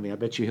 I mean, I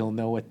bet you he'll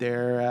know what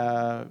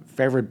their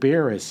favorite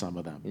beer is, some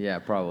of them. Yeah,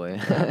 probably.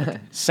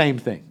 Same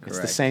thing. It's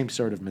the Correct. same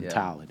sort of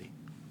mentality.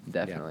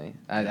 Definitely.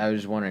 I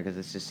was just wondering because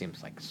this just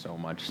seems like so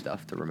much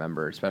stuff to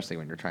remember, especially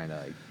when you're trying to,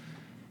 like,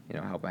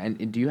 help.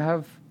 And do you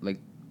have, like,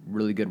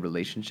 really good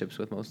relationships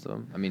with most of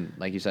them? I mean,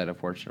 like you said,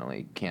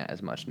 unfortunately, can't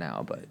as much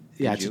now, but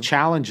Yeah, did it's you? a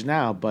challenge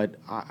now, but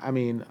I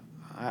mean,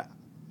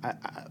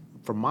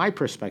 from my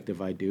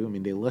perspective, I do. I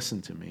mean, they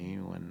listen to me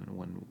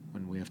when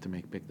we have to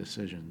make big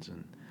decisions,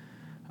 and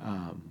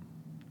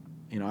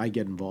I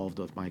get involved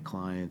with my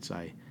clients.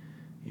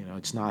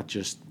 It's not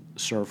just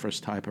surface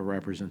type of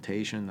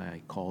representation.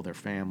 I call their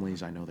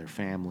families. I know their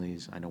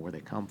families. I know where they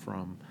come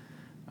from.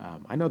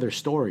 I know their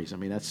stories. I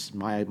mean, that's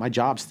my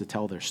job's to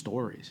tell their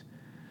stories.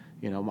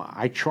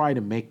 I try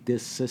to make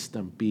this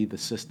system be the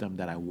system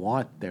that I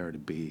want there to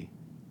be.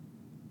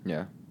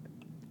 Yeah.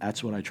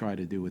 That's what I try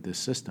to do with this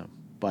system.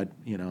 But,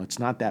 it's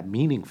not that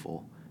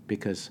meaningful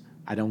because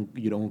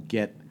you don't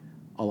get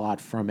a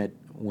lot from it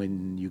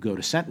when you go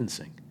to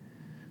sentencing.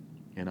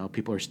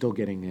 People are still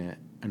getting an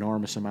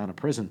enormous amount of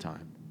prison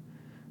time.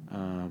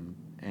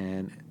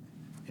 And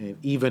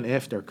even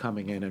if they're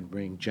coming in and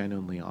being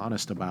genuinely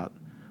honest about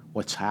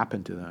what's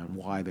happened to them and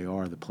why they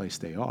are the place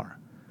they are,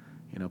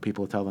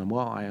 people tell them,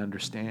 well, I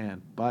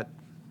understand, but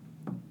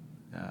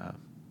I'm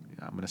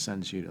going to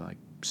sentence you to like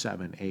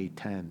 7, 8,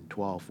 10,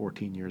 12,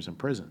 14 years in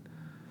prison.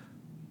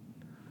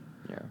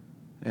 Yeah.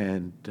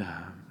 And,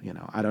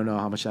 I don't know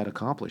how much that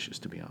accomplishes,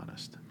 to be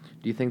honest.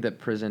 Do you think that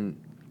prison,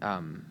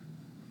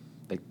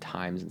 like,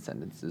 times and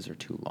sentences are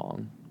too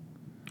long?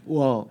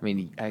 Well, I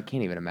mean, I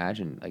can't even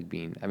imagine, like,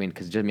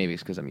 because just maybe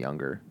it's because I'm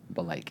younger,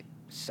 but, like,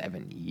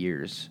 7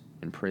 years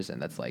in prison,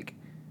 that's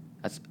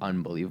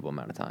unbelievable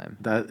amount of time.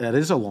 that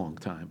is a long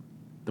time.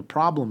 The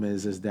problem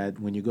is that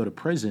when you go to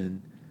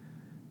prison,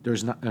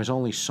 there's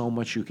only so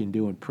much you can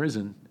do in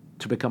prison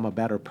to become a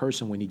better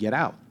person when you get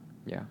out.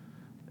 Yeah.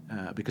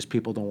 Because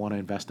people don't want to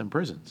invest in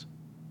prisons.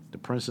 The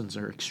prisons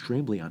are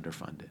extremely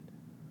underfunded.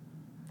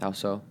 How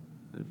so?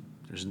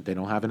 They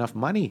don't have enough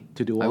money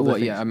to do all the Well,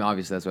 things. yeah, I mean,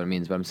 obviously that's what it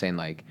means, but I'm saying,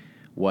 like,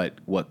 what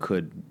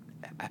could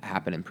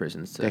happen in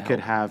prisons to They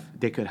help?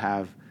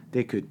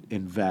 they could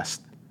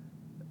invest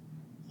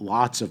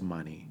lots of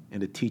money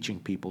into teaching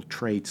people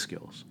trade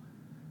skills.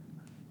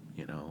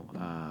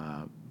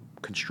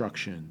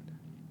 Construction,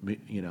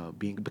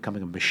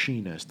 becoming a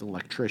machinist,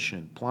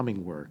 electrician,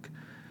 plumbing work,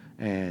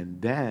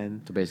 and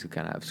then To basically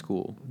kind of have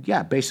school.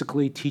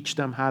 basically teach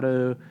them how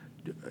to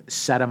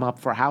set them up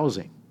for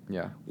housing.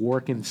 Yeah.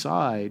 Work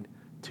inside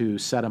to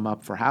set them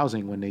up for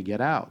housing when they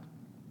get out.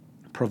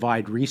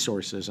 Provide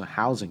resources and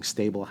housing,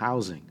 stable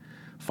housing.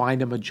 Find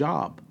them a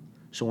job.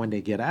 So when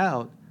they get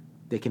out,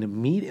 they can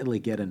immediately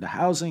get into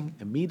housing,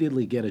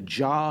 immediately get a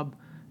job,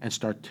 and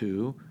start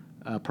to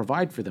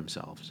provide for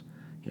themselves.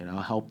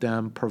 Help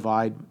them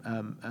provide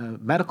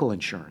medical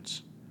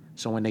insurance.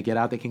 So when they get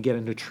out, they can get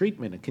into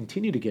treatment and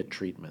continue to get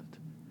treatment.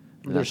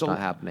 And that's not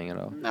happening at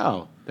all.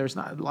 No, there's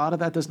not. A lot of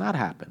that does not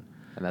happen.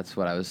 And that's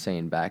what I was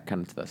saying back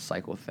kind of to the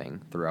cycle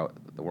thing throughout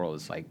the world.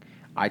 Is like,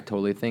 I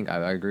totally think,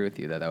 I agree with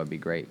you that would be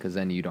great because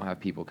then you don't have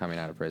people coming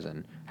out of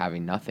prison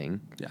having nothing.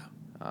 Yeah.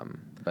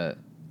 But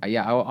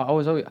I've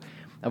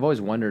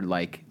always wondered,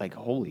 like,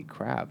 holy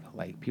crap,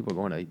 like, people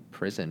going to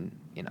prison,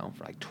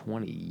 for like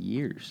 20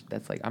 years.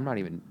 That's like, I'm not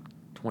even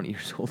 20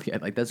 years old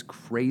yet. Like, that's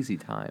crazy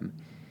time.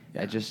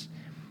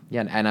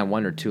 Yeah. And I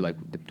wonder too, like,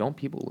 don't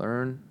people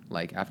learn,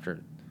 like,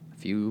 after a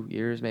few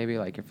years maybe,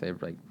 like, if they're,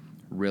 like,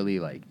 really,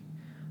 like,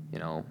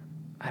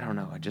 I don't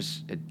know.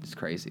 It's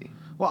crazy.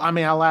 Well, I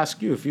mean, I'll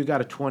ask you, if you got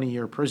a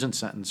 20-year prison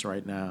sentence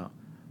right now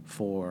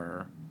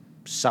for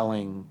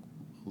selling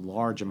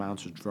large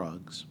amounts of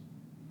drugs,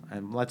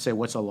 and let's say,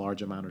 what's a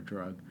large amount of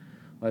drug?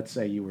 Let's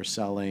say you were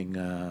selling,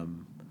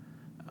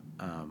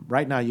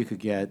 right now you could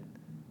get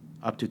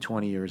up to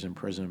 20 years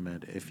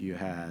imprisonment if you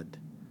had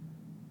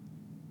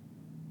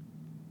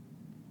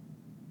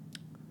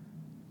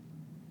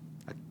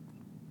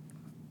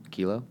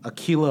Kilo? a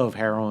kilo of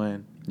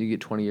heroin. You get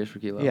 20 years for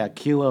kilo? Yeah, a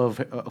kilo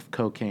of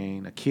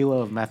cocaine, a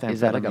kilo of methamphetamine.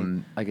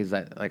 Is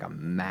that like a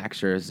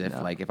max, or is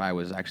No. if I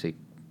was actually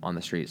on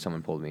the street,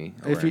 someone pulled me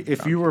over If you, and if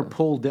found you were kilo?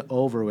 pulled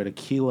over with a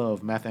kilo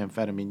of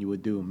methamphetamine, you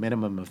would do a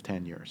minimum of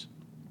 10 years.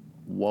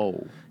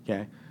 Whoa.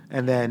 Okay,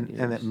 and then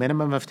Years.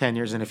 minimum of 10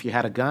 years. And if you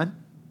had a gun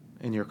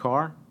in your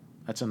car,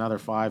 that's another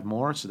 5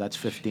 more, so that's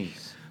 15.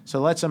 Jeez. So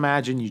let's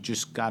imagine you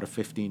just got a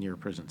 15-year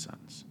prison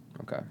sentence,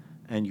 Okay.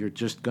 and you're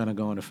just going to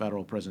go into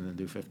federal prison and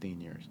do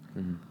 15 years.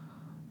 Mm-hmm.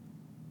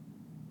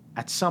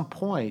 At some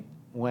point,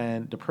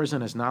 when the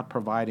prison is not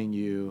providing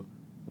you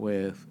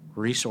with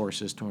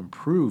resources to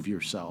improve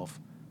yourself,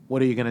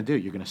 what are you going to do?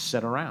 You're going to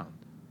sit around.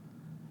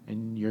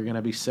 and you're going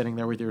to be sitting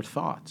there with your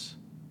thoughts,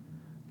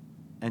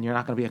 and you're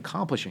not going to be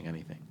accomplishing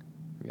anything.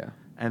 Yeah.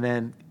 And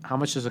then, how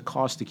much does it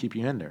cost to keep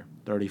you in there?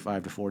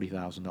 $35,000 to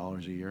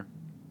 $40,000 a year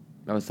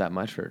Oh, it's that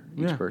much for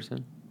each Yeah.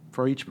 person?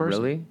 for each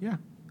person. Really? Yeah.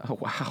 Oh,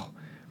 wow.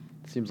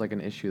 Seems like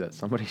an issue that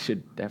somebody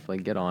should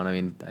definitely get on. I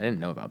mean, I didn't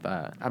know about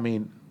that. I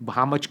mean,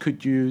 how much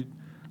could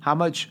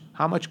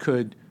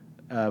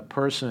a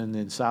person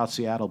in South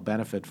Seattle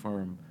benefit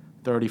from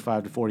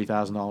 $35,000 to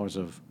 $40,000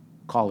 of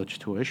college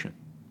tuition?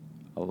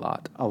 A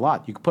lot. A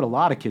lot. You could put a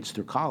lot of kids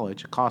through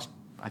college. It costs,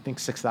 I think,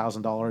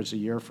 $6,000 a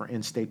year for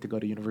in-state to go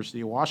to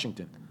University of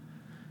Washington.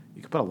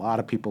 You could put a lot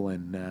of people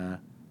in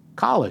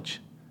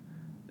college.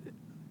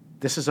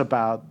 This is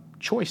about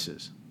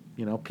choices.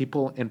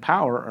 People in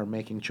power are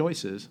making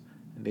choices,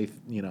 and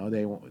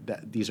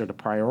these are the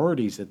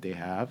priorities that they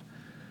have,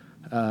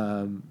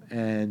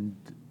 and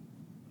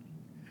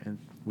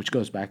which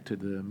goes back to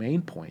the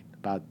main point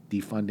about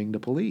defunding the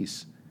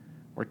police.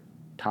 We're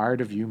tired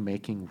of you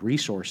making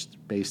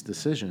resource-based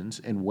decisions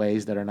in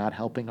ways that are not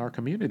helping our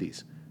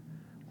communities.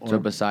 So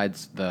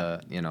besides the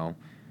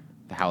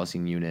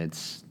housing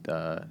units,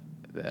 the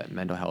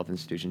mental health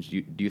institutions,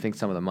 do you think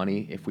some of the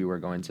money, if we were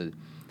going to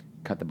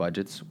cut the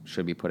budgets,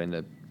 should be put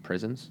into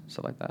prisons,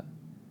 stuff like that?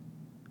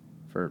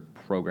 For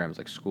programs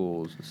like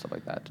schools and stuff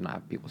like that, to not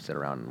have people sit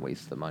around and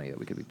waste the money that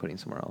we could be putting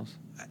somewhere else?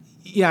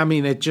 Yeah, I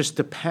mean, it just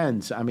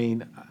depends. I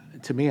mean,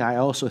 to me, I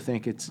also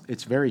think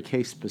it's very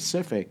case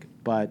specific,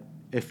 but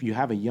if you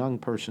have a young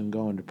person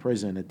going to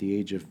prison at the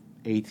age of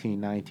 18,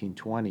 19,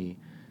 20,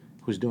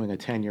 who's doing a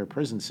 10-year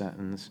prison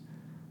sentence,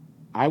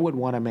 I would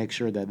want to make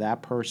sure that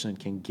that person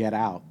can get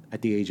out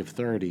at the age of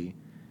 30,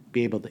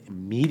 be able to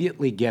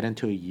immediately get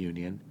into a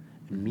union,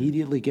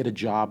 immediately get a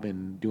job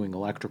in doing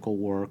electrical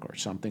work or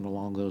something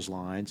along those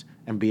lines,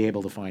 and be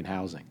able to find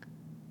housing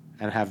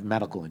and have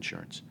medical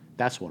insurance.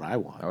 That's what I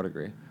want. I would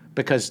agree.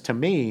 Because to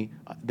me,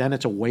 then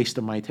it's a waste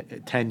of my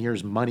 10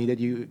 years' money that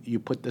you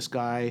put this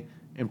guy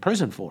in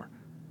prison for.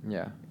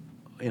 Yeah.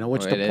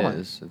 What's the point? It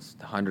is. It's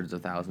hundreds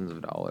of thousands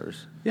of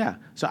dollars. Yeah.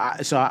 So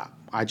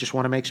I just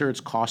want to make sure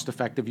it's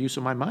cost-effective use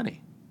of my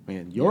money. I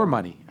mean, your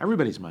money,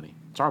 everybody's money.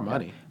 It's our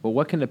money. Well,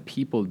 what can the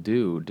people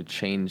do to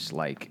change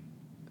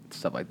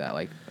stuff like that?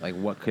 Like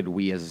what could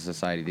we as a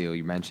society do?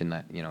 You mentioned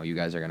that you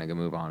guys are gonna go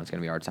move on. It's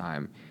gonna be our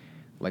time.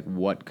 Like,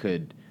 what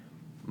could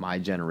my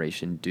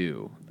generation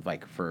do?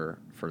 Like for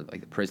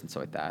like the prison,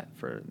 stuff like that,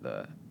 for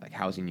the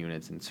housing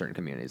units in certain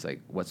communities.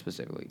 Like, what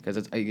specifically? Because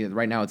it's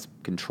right now it's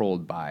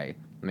controlled by.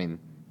 I mean,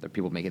 there are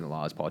people making the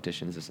laws,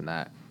 politicians, this and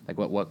that. Like,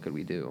 what could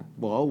we do?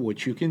 Well,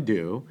 what you can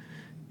do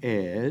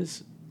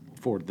is,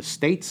 for the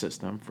state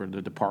system, for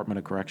the Department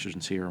of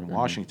Corrections here in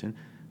Washington,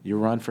 you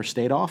run for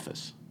state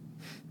office.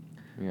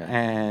 Yeah.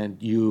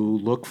 And you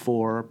look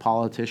for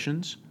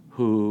politicians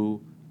who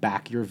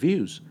back your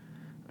views.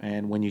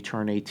 And when you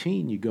turn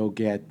 18, you go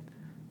get,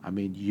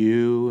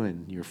 you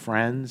and your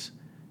friends,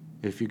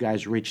 if you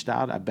guys reached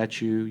out, I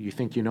bet you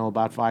think you know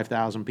about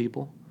 5,000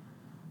 people?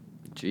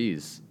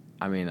 Jeez.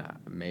 I mean,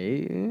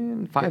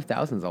 maybe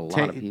 5,000 is a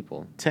lot of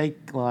people. Take,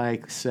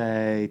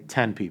 say,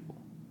 10 people.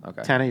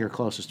 Okay. 10 of your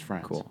closest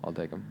friends. Cool. I'll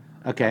take them.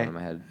 Okay. In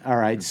my head. All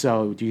right.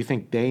 So do you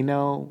think they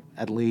know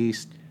at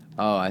least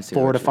Oh, I see.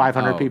 400 to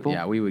 500 people?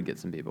 Yeah, we would get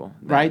some people.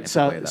 Right.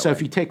 So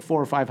if you take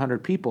 400 or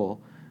 500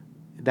 people,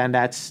 then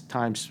that's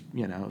times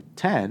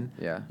 10.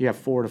 Yeah. You have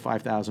 4,000 to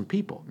 5,000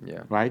 people.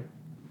 Yeah. Right.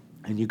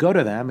 And you go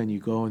to them and you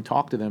go and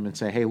talk to them and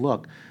say, hey,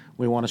 look,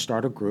 we want to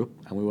start a group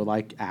and we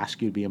would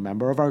ask you to be a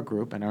member of our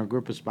group. And our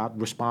group is about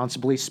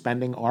responsibly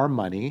spending our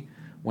money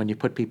when you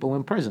put people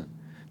in prison.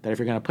 That if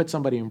you're going to put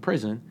somebody in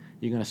prison,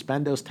 you're going to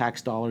spend those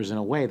tax dollars in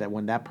a way that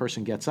when that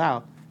person gets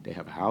out, they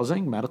have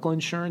housing, medical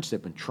insurance,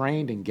 they've been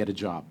trained, and get a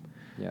job.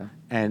 Yeah.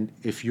 And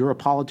if you're a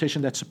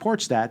politician that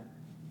supports that,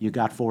 you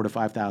got 4,000 to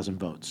 5,000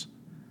 votes.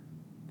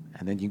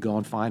 And then you go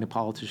and find a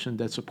politician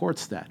that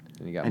supports that.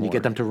 And you you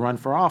get them to run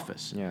for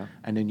office. Yeah.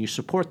 And then you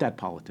support that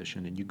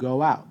politician and you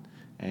go out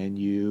and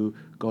you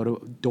go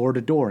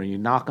to door and you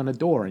knock on the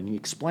door and you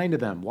explain to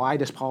them why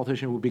this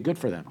politician would be good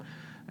for them.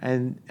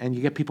 And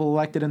you get people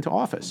elected into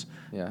office.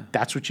 Yeah.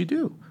 That's what you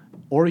do.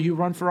 Or you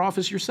run for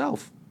office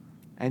yourself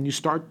and you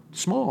start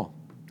small.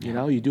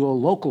 You do a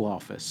local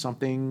office,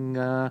 something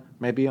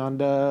maybe on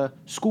the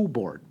school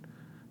board.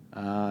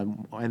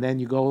 And then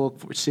you go look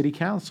for city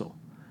council.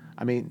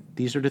 I mean,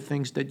 these are the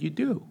things that you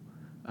do.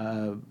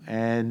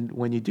 And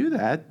when you do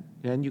that,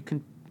 then you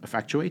can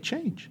effectuate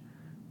change.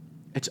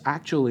 It's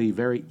actually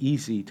very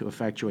easy to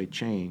effectuate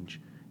change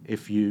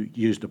if you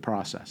use the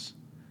process.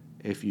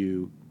 If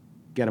you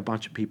get a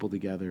bunch of people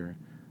together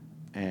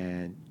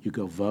and you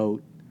go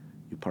vote,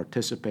 you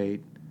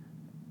participate,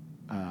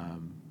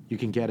 you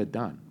can get it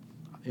done.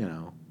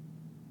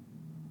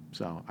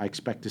 So I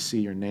expect to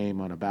see your name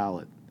on a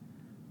ballot.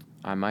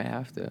 I might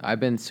have to. I've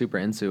been super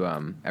into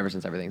ever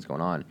since everything's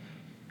going on,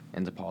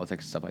 into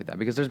politics and stuff like that,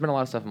 because there's been a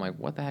lot of stuff I'm like,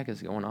 what the heck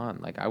is going on?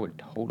 Like, I would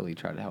totally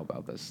try to help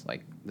out this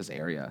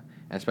area,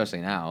 and especially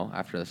now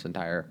after this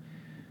entire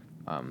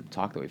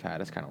talk that we've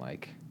had. It's kind of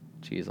like,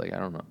 geez, I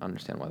don't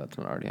understand why that's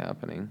not already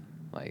happening.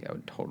 I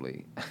would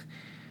totally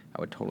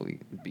I would totally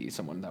be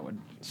someone that would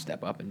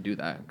step up and do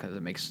that because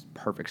it makes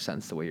perfect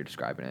sense the way you're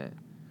describing it.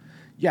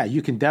 Yeah,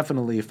 you can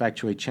definitely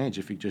effectuate change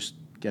if you just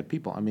get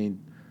people. I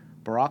mean,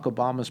 Barack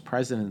Obama's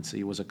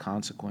presidency was a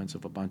consequence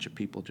of a bunch of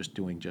people just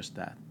doing just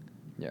that.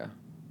 Yeah.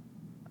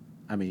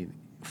 I mean,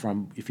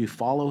 if you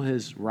follow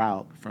his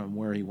route from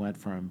where he went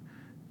from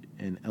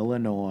in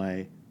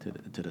Illinois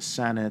to the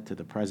Senate to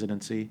the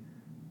presidency,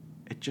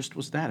 it just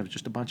was that. It was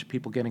just a bunch of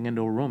people getting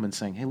into a room and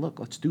saying, "Hey, look,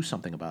 let's do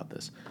something about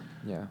this."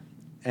 Yeah.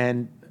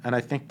 And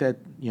I think that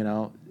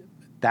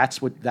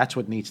that's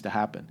what needs to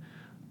happen.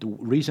 The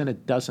reason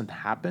it doesn't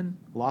happen,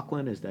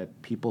 Lachlan, is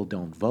that people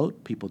don't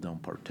vote, people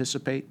don't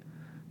participate.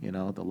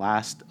 The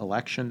last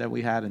election that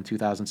we had in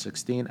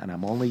 2016, and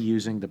I'm only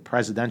using the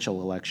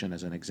presidential election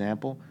as an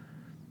example,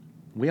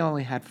 we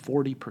only had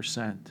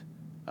 40%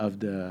 of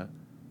the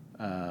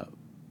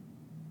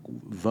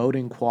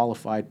voting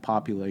qualified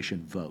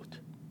population vote.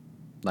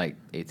 Like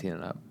 18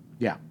 and up.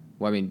 Yeah.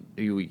 Well, I mean,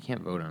 you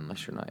can't vote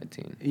unless you're not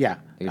 18. Yeah.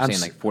 You're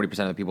saying like 40%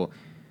 of the people.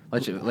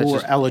 Let's Who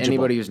just are eligible.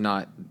 Anybody who's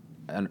not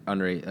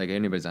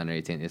anybody's under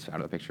 18 is out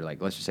of the picture.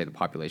 Like, let's just say the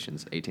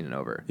population's 18 and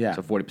over. Yeah.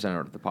 So 40%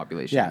 of the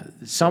population. Yeah,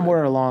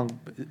 somewhere along,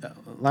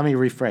 let me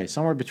rephrase,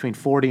 somewhere between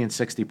 40 and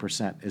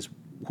 60% is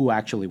who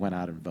actually went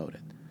out and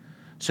voted.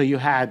 So you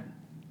had,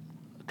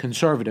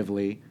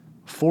 conservatively,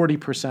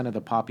 40% of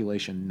the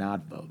population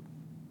not vote,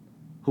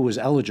 who was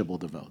eligible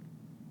to vote.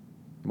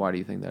 Why do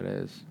you think that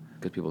is?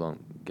 Because people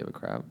don't give a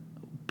crap?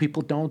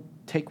 People don't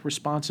take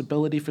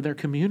responsibility for their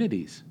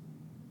communities.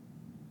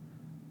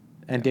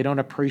 And they don't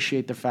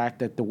appreciate the fact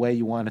that the way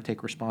you want to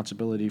take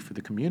responsibility for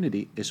the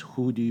community is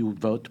who do you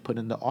vote to put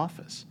into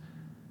office.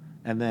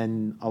 And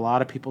then a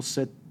lot of people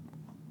sit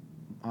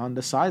on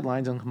the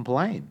sidelines and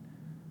complain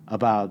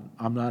about,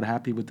 I'm not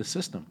happy with the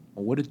system.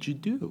 Well, what did you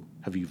do?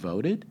 Have you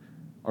voted?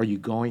 Are you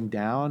going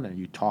down? Are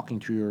you talking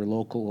to your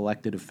local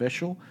elected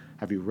official?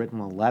 Have you written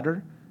a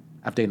letter?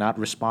 Have they not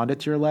responded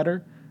to your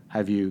letter?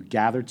 Have you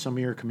gathered some of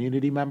your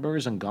community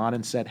members and gone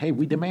and said, hey,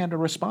 we demand a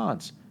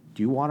response.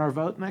 Do you want our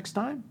vote next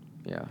time?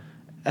 Yeah.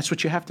 That's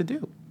what you have to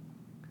do.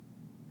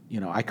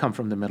 I come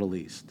from the Middle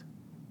East.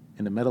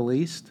 In the Middle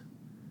East,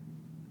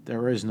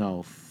 there is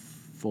no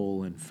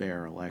full and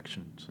fair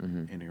elections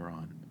in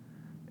Iran.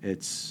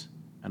 It's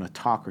an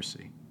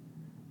autocracy.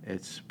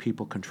 It's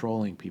people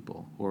controlling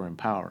people who are in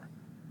power.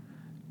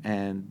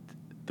 And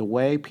the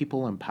way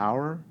people in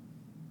power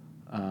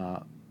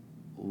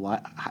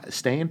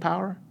stay in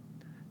power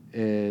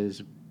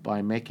is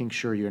by making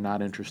sure you're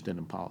not interested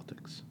in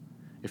politics.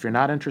 If you're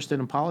not interested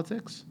in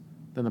politics,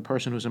 then the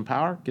person who's in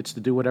power gets to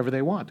do whatever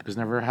they want because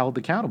they're never held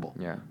accountable.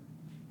 Yeah.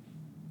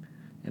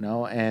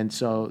 And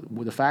so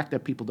with the fact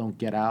that people don't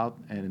get out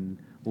and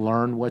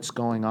learn what's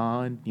going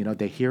on,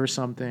 they hear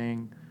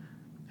something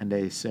and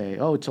they say,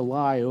 oh, it's a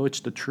lie, oh,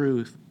 it's the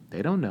truth.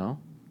 They don't know.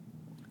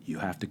 You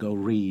have to go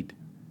read.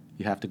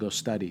 You have to go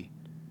study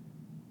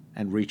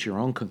and reach your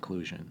own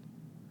conclusion.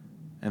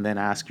 And then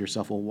ask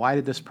yourself, well, why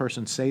did this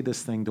person say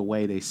this thing the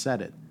way they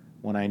said it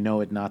when I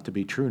know it not to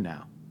be true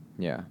now?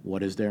 Yeah.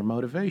 What is their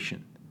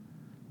motivation?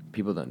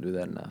 People don't do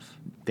that enough.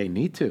 They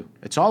need to.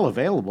 It's all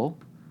available.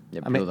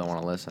 Yeah, people don't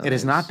want to listen. It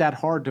is not that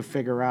hard to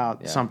figure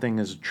out something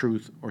is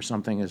truth or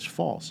something is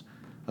false.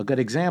 A good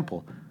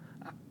example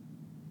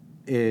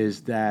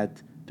is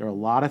that there are a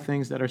lot of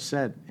things that are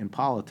said in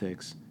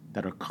politics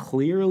that are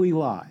clearly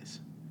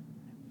lies.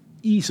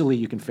 Easily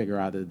you can figure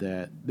out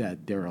that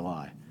they're a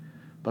lie.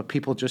 But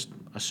people just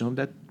assume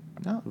that,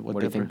 no. What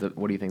do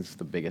you think is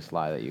the biggest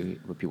lie that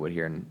what people would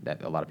hear and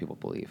that a lot of people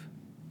believe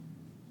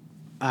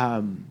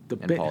in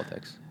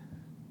politics?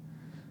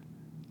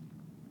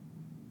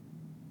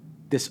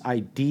 This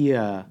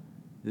idea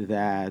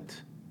that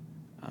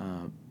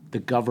the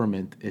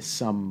government is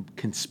some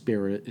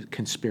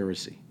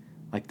conspiracy,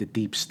 like the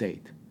deep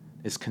state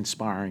is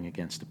conspiring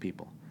against the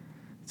people.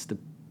 It's the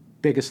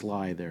biggest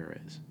lie there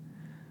is.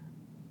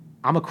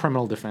 I'm a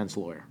criminal defense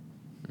lawyer.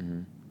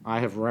 Mm-hmm. I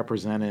have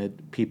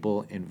represented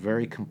people in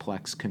very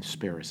complex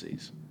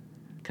conspiracies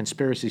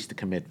to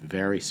commit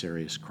very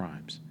serious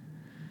crimes.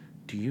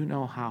 Do you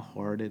know how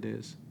hard it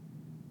is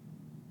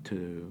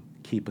to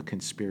keep a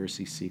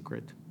conspiracy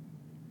secret?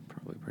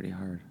 Probably pretty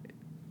hard.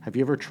 Have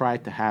you ever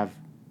tried to have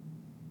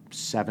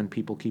 7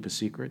 people keep a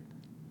secret?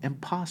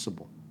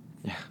 Impossible.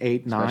 Yeah.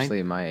 8, 9. Especially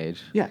in my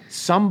age. Yeah,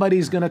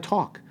 somebody's going to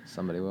talk.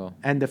 Somebody will.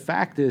 And the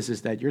fact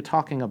is that you're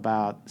talking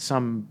about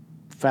some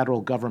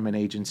federal government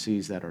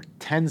agencies that are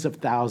tens of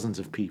thousands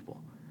of people.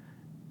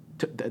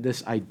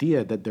 This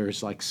idea that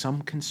there's like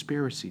some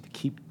conspiracy to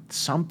keep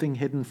something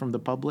hidden from the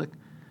public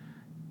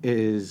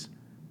is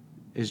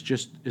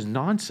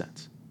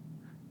nonsense.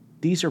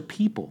 These are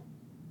people.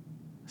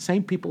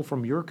 Same people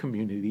from your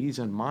communities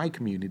and my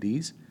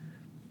communities.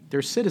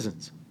 They're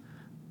citizens.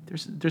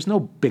 There's no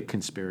big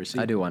conspiracy.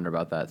 I do wonder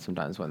about that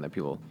sometimes when the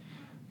people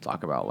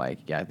talk about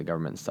the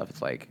government and stuff.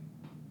 It's like,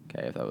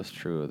 okay, if that was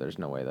true, there's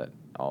no way that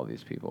all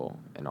these people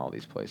in all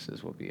these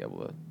places will be able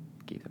to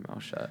keep their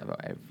mouth shut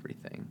about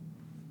everything.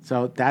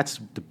 So that's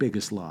the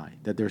biggest lie,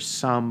 that there's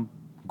some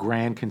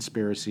grand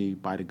conspiracy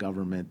by the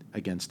government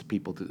against the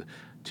people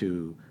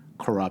to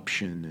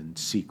corruption and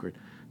secret.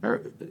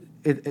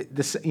 It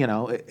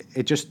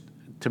just,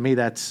 to me,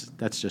 that's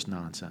just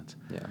nonsense.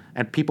 Yeah.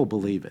 And people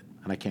believe it,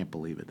 and I can't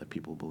believe it that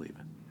people believe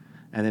it.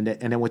 And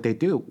then what they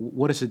do,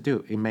 what does it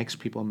do? It makes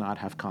people not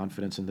have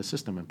confidence in the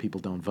system, and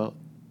people don't vote.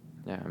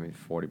 Yeah, I mean,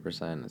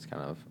 40% is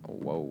kind of,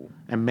 whoa.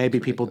 And maybe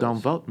It's people don't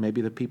ridiculous. vote.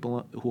 Maybe the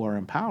people who are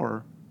in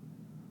power,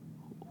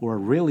 who are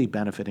really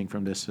benefiting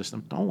from this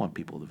system, don't want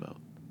people to vote.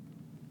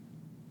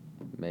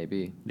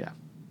 Maybe. Yeah,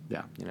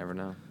 yeah. You never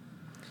know.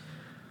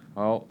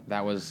 Well,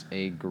 that was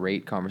a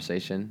great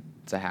conversation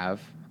to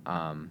have.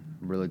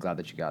 Really glad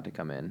that you got to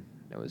come in.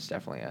 It was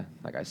definitely,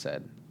 like I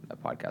said, a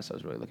podcast I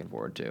was really looking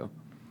forward to.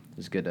 It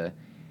was good to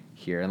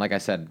hear. And like I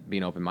said,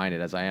 being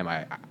open-minded as I am,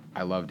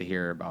 I love to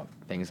hear about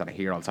things that I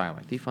hear all the time,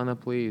 like defund the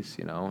police,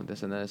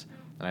 this and this.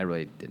 And I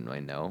really didn't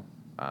really know.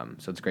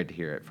 So it's great to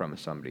hear it from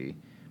somebody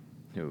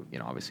who,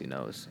 obviously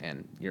knows.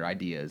 And your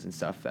ideas and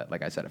stuff that,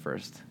 like I said at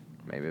first,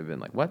 maybe have been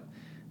like, what?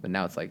 But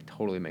now it's like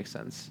totally makes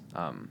sense.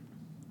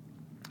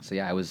 So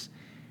yeah, it was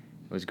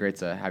great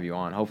to have you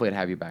on. Hopefully, I'd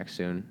have you back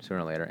sooner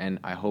or later. And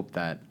I hope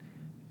that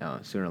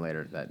sooner or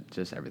later that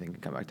just everything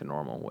can come back to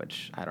normal.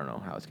 Which I don't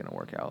know how it's gonna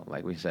work out.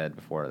 Like we said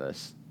before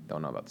this,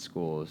 don't know about the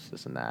schools,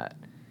 this and that.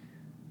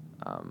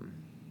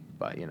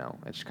 But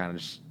it's kind of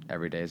just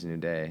every day is a new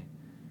day.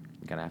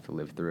 You kind of have to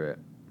live through it.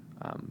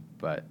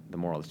 But the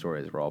moral of the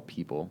story is we're all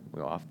people.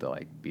 We all have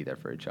to be there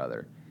for each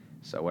other.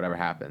 So whatever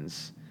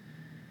happens,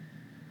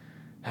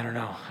 I don't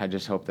know. I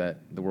just hope that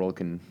the world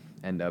can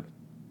end up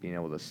being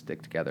able to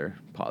stick together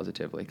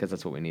positively, because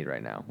that's what we need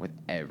right now with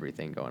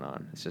everything going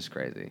on. It's just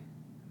crazy.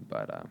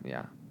 But,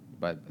 yeah.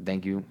 But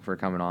thank you for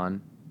coming on.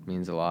 It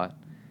means a lot.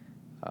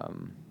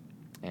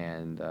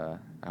 And I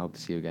hope to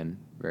see you again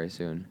very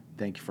soon.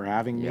 Thank you for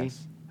having me.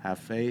 Yes. Have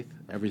faith.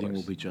 Everything will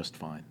course. be just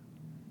fine.